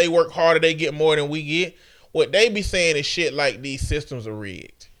 And if they work harder, they get more than we get. What they be saying is shit like these systems are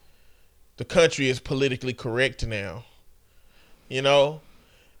rigged. The country is politically correct now. You know?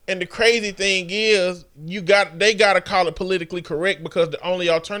 And the crazy thing is, they gotta call it politically correct because the only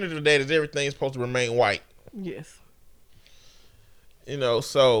alternative to that is everything is supposed to remain white. Yes. You know,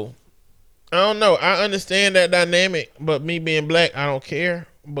 so I don't know. I understand that dynamic, but me being black, I don't care.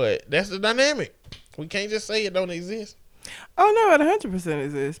 But that's the dynamic. We can't just say it don't exist. Oh no, it 100%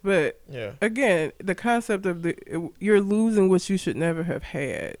 exists. But yeah, again, the concept of you're losing what you should never have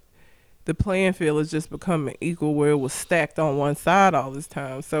had. The playing field is just becoming equal where it was stacked on one side all this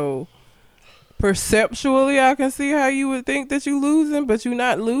time. So perceptually, I can see how you would think that you're losing, but you're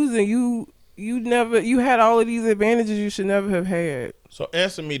not losing. You had all of these advantages you should never have had. So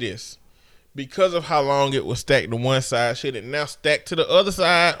answer me this. Because of how long it was stacked to one side, should it now stack to the other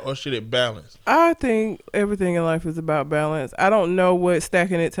side or should it balance? I think everything in life is about balance. I don't know what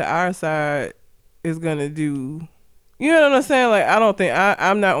stacking it to our side is going to do. You know what I'm saying? Like, I don't think,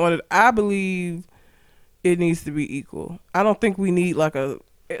 I'm not one of, I believe it needs to be equal. I don't think we need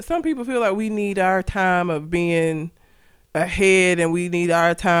some people feel like we need our time of being ahead and we need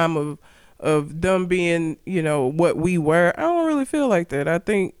our time of them being, you know, what we were. I don't really feel like that. I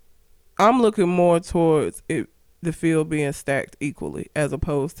think I'm looking more towards the field being stacked equally as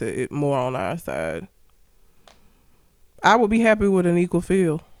opposed to it more on our side. I would be happy with an equal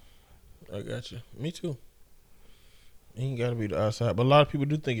field. I got you. Me too. It ain't got to be the our side, but a lot of people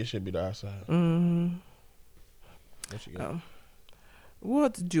do think it should be the our side. Mm-hmm. What you got?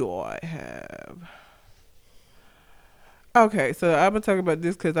 What do I have? Okay, so I've been talking about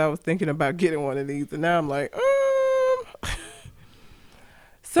this because I was thinking about getting one of these, and now I'm like,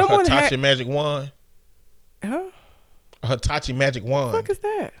 someone Hitachi Magic Wand. Huh? A Hitachi Magic Wand. What the fuck is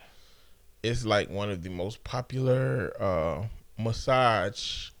that? It's like one of the most popular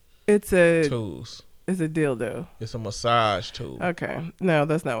massage tools. It's a dildo. It's a massage tool. Okay. No,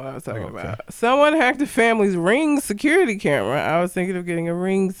 that's not what I was talking about. Someone hacked the family's Ring security camera. I was thinking of getting a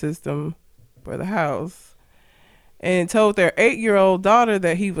Ring system for the house. and told their 8-year-old daughter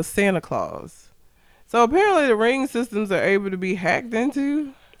that he was Santa Claus. So apparently the ring systems are able to be hacked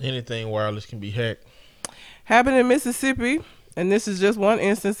into. Anything wireless can be hacked. Happened in Mississippi, and this is just one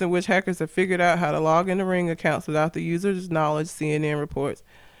instance in which hackers have figured out how to log into Ring accounts without the user's knowledge, CNN reports.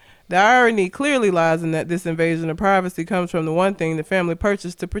 The irony clearly lies in that this invasion of privacy comes from the one thing the family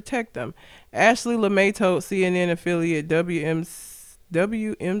purchased to protect them. Ashley LeMay told CNN affiliate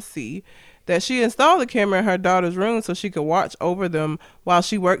WMC that she installed the camera in her daughter's room so she could watch over them while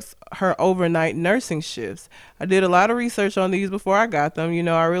she works her overnight nursing shifts. I did a lot of research on these before I got them. You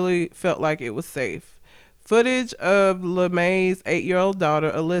know, I really felt like it was safe. Footage of LeMay's 8-year-old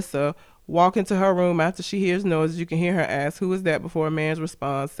daughter, Alyssa, walk into her room after she hears noises. You can hear her ask, "Who is that?" before a man's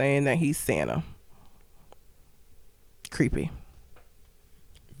response saying that he's Santa. Creepy.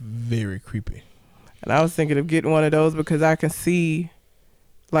 Very creepy. And I was thinking of getting one of those because I can see,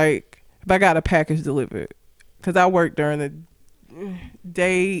 like, if I got a package delivered, because I work during the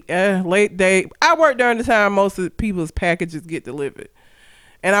day, late day. I work during the time most of the people's packages get delivered.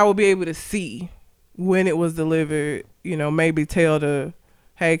 And I will be able to see when it was delivered, you know, maybe tell the,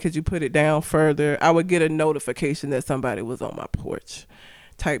 hey, could you put it down further? I would get a notification that somebody was on my porch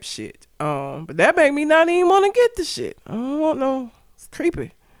type shit. But that made me not even want to get the shit. I don't want no, it's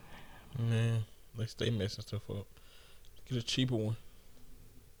creepy. Man, they stay messing stuff up. Get a cheaper one.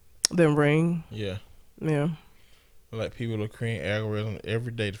 Then Ring. Yeah. Yeah. Like people are creating algorithms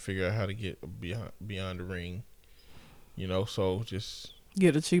every day to figure out how to get beyond the Ring. You know, so just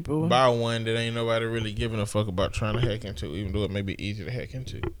get a cheaper one. Buy one that ain't nobody really giving a fuck about trying to hack into, even though it may be easy to hack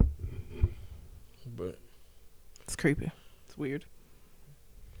into. But it's creepy. It's weird.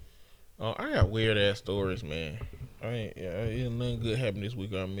 Oh, I got weird ass stories, man. Ain't nothing good happened this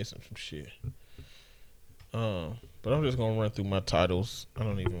week. I'm missing some shit. But I'm just gonna run through my titles. I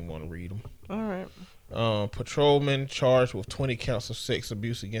don't even want to read them. All right. Patrolman charged with 20 counts of sex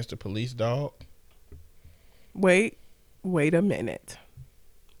abuse against a police dog. Wait a minute.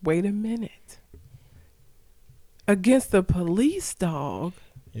 Against the police dog?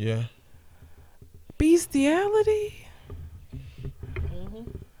 Yeah. Bestiality?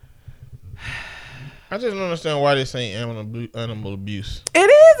 I just don't understand why this ain't animal abuse. It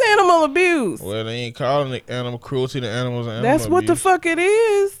is animal abuse. Well, they ain't calling it animal cruelty to animals and animal That's what abuse. the fuck it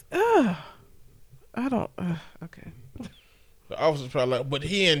is. I don't. Okay. The officer's probably like, but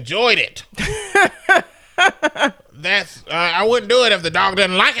he enjoyed it. That's I wouldn't do it if the dog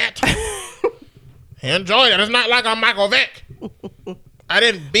didn't like it. He enjoyed it. It's not like I'm Michael Vick. I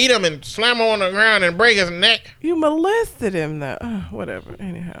didn't beat him and slam him on the ground and break his neck. You molested him though. Whatever.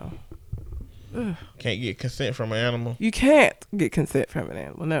 Anyhow. Ugh. Can't get consent from an animal. You can't get consent from an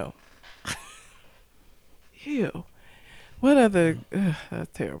animal. No. Ew. What other? That's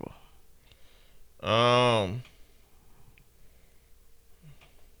terrible. A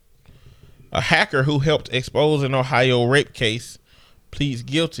hacker who helped expose an Ohio rape case pleads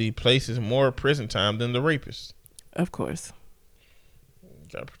guilty, places more prison time than the rapist. Of course.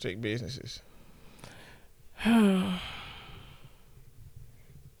 Gotta protect businesses.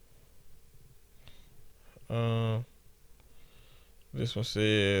 This one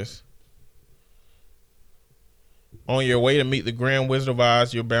says, on your way to meet the Grand Wizard of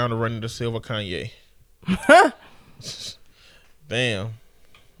Oz, you're bound to run into Silver Kanye. Damn.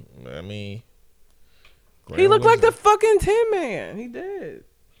 I mean, he looked like the fucking Tin Man. He did.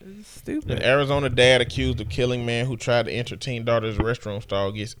 It's stupid. An Arizona dad accused of killing man who tried to enter teen daughter's restroom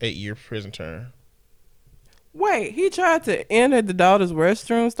stall gets 8-year prison term. Wait, he tried to enter the daughter's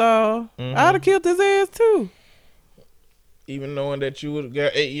restroom stall? Mm-hmm. I'd have killed his ass too. Even knowing that you would have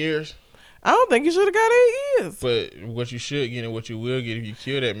got 8 years? I don't think you should have got 8 years. But what you should get and what you will get if you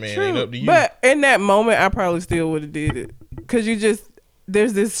kill that man True. ain't up to you. But in that moment, I probably still would have did it. Because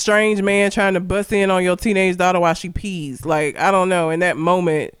there's this strange man trying to bust in on your teenage daughter while she pees. Like, I don't know. In that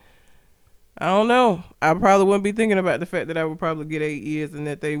moment, I don't know. I probably wouldn't be thinking about the fact that I would probably get 8 years and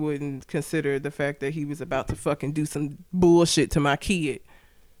that they wouldn't consider the fact that he was about to fucking do some bullshit to my kid.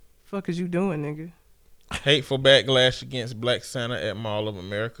 Fuck is you doing, nigga? Hateful backlash against Black Santa at Mall of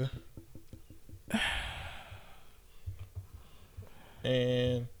America.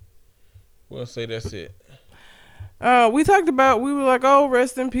 And we'll say that's it. We were like, oh,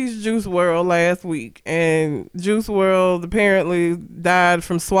 rest in peace, Juice WRLD last week. And Juice WRLD apparently died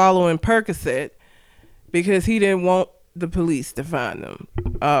from swallowing Percocet because he didn't want the police to find them.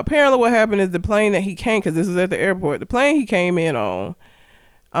 Apparently what happened is the plane that he came, because this was at the airport, the plane he came in on,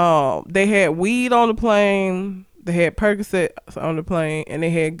 they had weed on the plane, they had Percocet on the plane, and they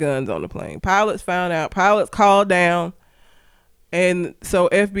had guns on the plane. Pilots found out. Pilots called down And so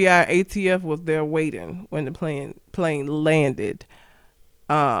FBI, ATF was there waiting when the plane landed.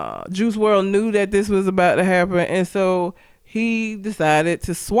 Juice WRLD knew that this was about to happen, and so he decided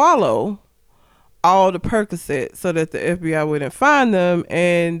to swallow all the Percocet so that the FBI wouldn't find them,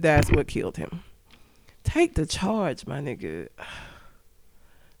 and that's what killed him. Take the charge, my nigga.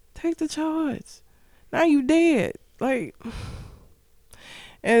 Take the charge. Now you dead. Like,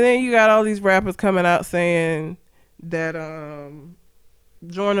 and then you got all these rappers coming out saying that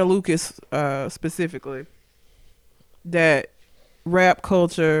Joyner Lucas specifically, that rap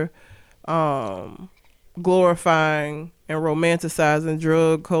culture glorifying and romanticizing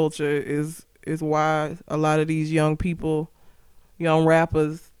drug culture is why a lot of these young people, young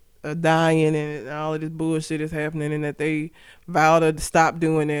rappers are dying and all of this bullshit is happening, and that they vow to stop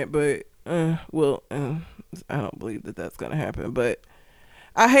doing it. But I don't believe that that's gonna happen. But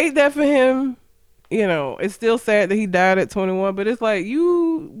I hate that for him. You know, it's still sad that he died at 21, but it's like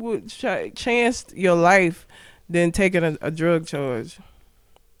you would chance your life than taking a drug charge.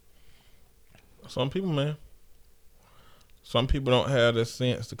 Some people, man. Some people don't have the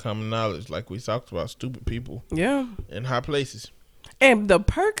sense, the common knowledge, like we talked about. Stupid people. Yeah. In high places. And the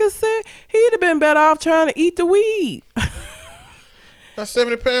Percocet, he'd have been better off trying to eat the weed. That's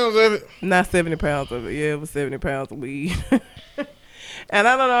 70 pounds of it. Not 70 pounds of it. Yeah, it was 70 pounds of weed. And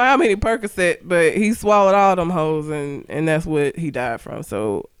I don't know how many Percocet, but he swallowed all them hoes, and that's what he died from.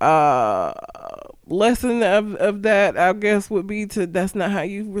 So, lesson of that, I guess, would be that's not how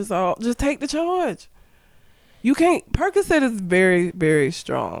you resolve. Just take the charge. You can't. Percocet is very, very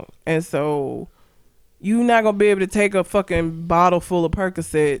strong, and so you're not gonna be able to take a fucking bottle full of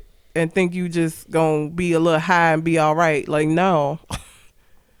Percocet and think you just gonna be a little high and be all right. Like, no,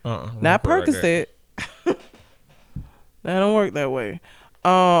 not Percocet. That don't work that way.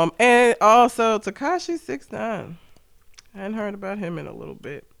 And also Tekashi 6ix9ine. I hadn't heard about him in a little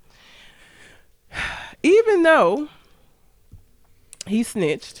bit. Even though he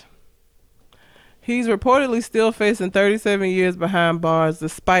snitched, he's reportedly still facing 37 years behind bars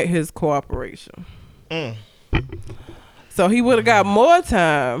despite his cooperation. So he would have got more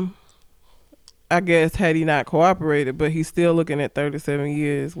time, I guess, had he not cooperated, but he's still looking at 37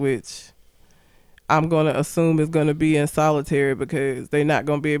 years, which I'm going to assume is going to be in solitary because they're not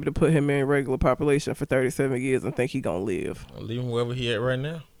going to be able to put him in regular population for 37 years and think he's going to live. I'll leave him wherever he at right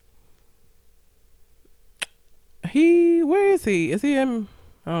now. Where is he? Is he in,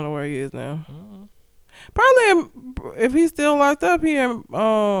 I don't know where he is now. Probably if he's still locked up, he in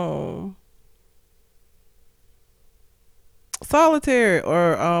solitary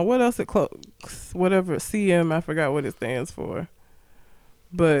or what else whatever, CM, I forgot what it stands for.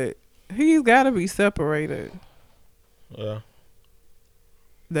 But he's got to be separated. Yeah.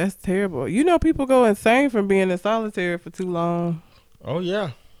 That's terrible. You know, people go insane from being in solitary for too long. Oh,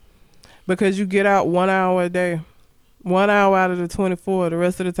 yeah. Because you get out 1 hour a day. 1 hour out of the 24. The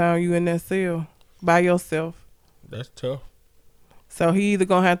rest of the time you in that cell by yourself. That's tough. So he either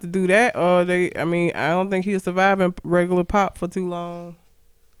going to have to do that or I don't think he'll survive in regular pop for too long.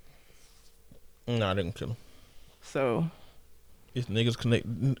 Nah, they can kill him. So. It's niggas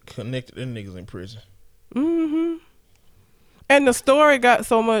connected and niggas in prison. Mm-hmm. And the story got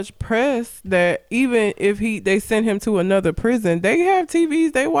so much press that even if they send him to another prison, they have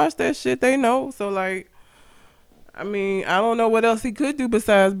TVs, they watch that shit, they know. So, like, I don't know what else he could do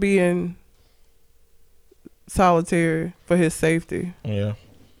besides being solitary for his safety. Yeah.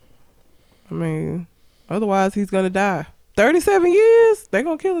 Otherwise he's going to die. 37 years? They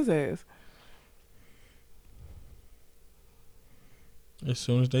going to kill his ass. As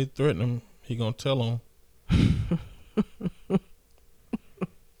soon as they threaten him, he gonna tell them.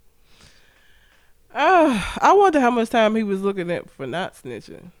 I wonder how much time he was looking at for not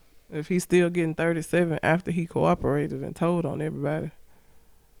snitching. If he's still getting 37 after he cooperated and told on everybody.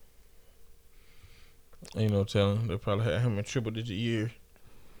 Ain't no telling. They probably had him in triple-digit years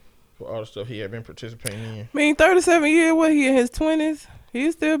for all the stuff he had been participating in. 37 years, what, he in his 20s?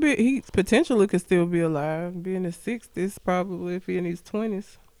 He potentially could still be alive. Be in his 60s probably if he in his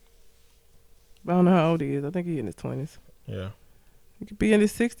 20s. I don't know how old he is. I think he in his 20s. Yeah. He could be in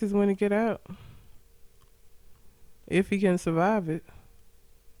his 60s when he get out. If he can survive it.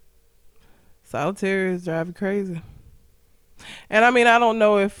 Solitary is driving crazy. And I don't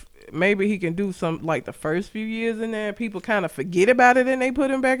know if maybe he can do some, like the first few years in there, people kind of forget about it and they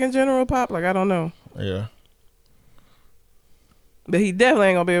put him back in general pop. Like, I don't know. Yeah. But he definitely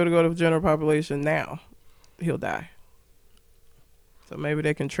ain't gonna be able to go to general population now. He'll die. So maybe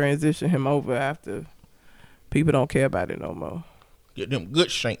they can transition him over after people don't care about it no more. Get them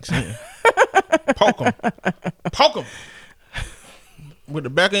good shanks in. Poke him. Poke him. with the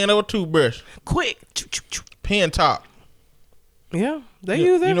back end of a toothbrush. Quick. Pen top. Yeah, they use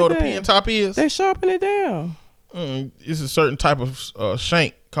everything. You know what a pen top is? They sharpen it down. It's a certain type of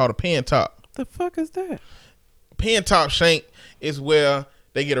shank called a pen top. The fuck is that? Pen top shank is where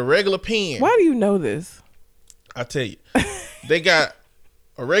they get a regular pen. Why do you know this? I tell you, they got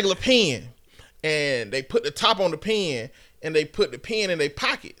a regular pen, and they put the top on the pen, and they put the pen in their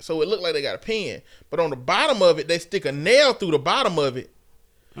pocket, so it looked like they got a pen. But on the bottom of it, they stick a nail through the bottom of it,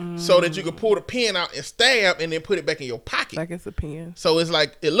 so that you can pull the pen out and stab, and then put it back in your pocket. Like it's a pen. So it's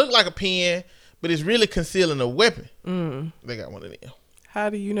like it looked like a pen, but it's really concealing a weapon. They got one of them. How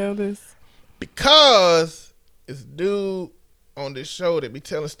do you know this? Because it's a dude on this show that be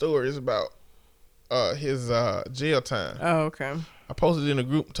telling stories about his jail time. Oh, okay. I posted it in a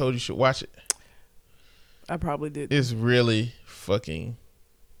group and told you should watch it. I probably did. It's really fucking.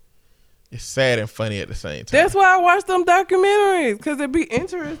 It's sad and funny at the same time. That's why I watch them documentaries, because it'd be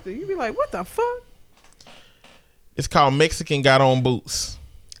interesting. You'd be like, what the fuck? It's called Mexican Got On Boots.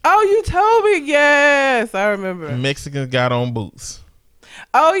 Oh, you told me. Yes, I remember. Mexicans Got On Boots.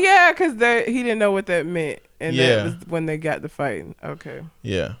 Oh, yeah, because he didn't know what that meant. And Yeah. that was when they got to fighting. Okay.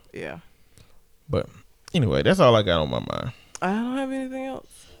 Yeah. Yeah. But anyway, that's all I got on my mind. I don't have anything else.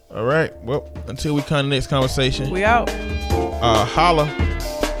 All right. Well, until we come to the next conversation, We out. holla.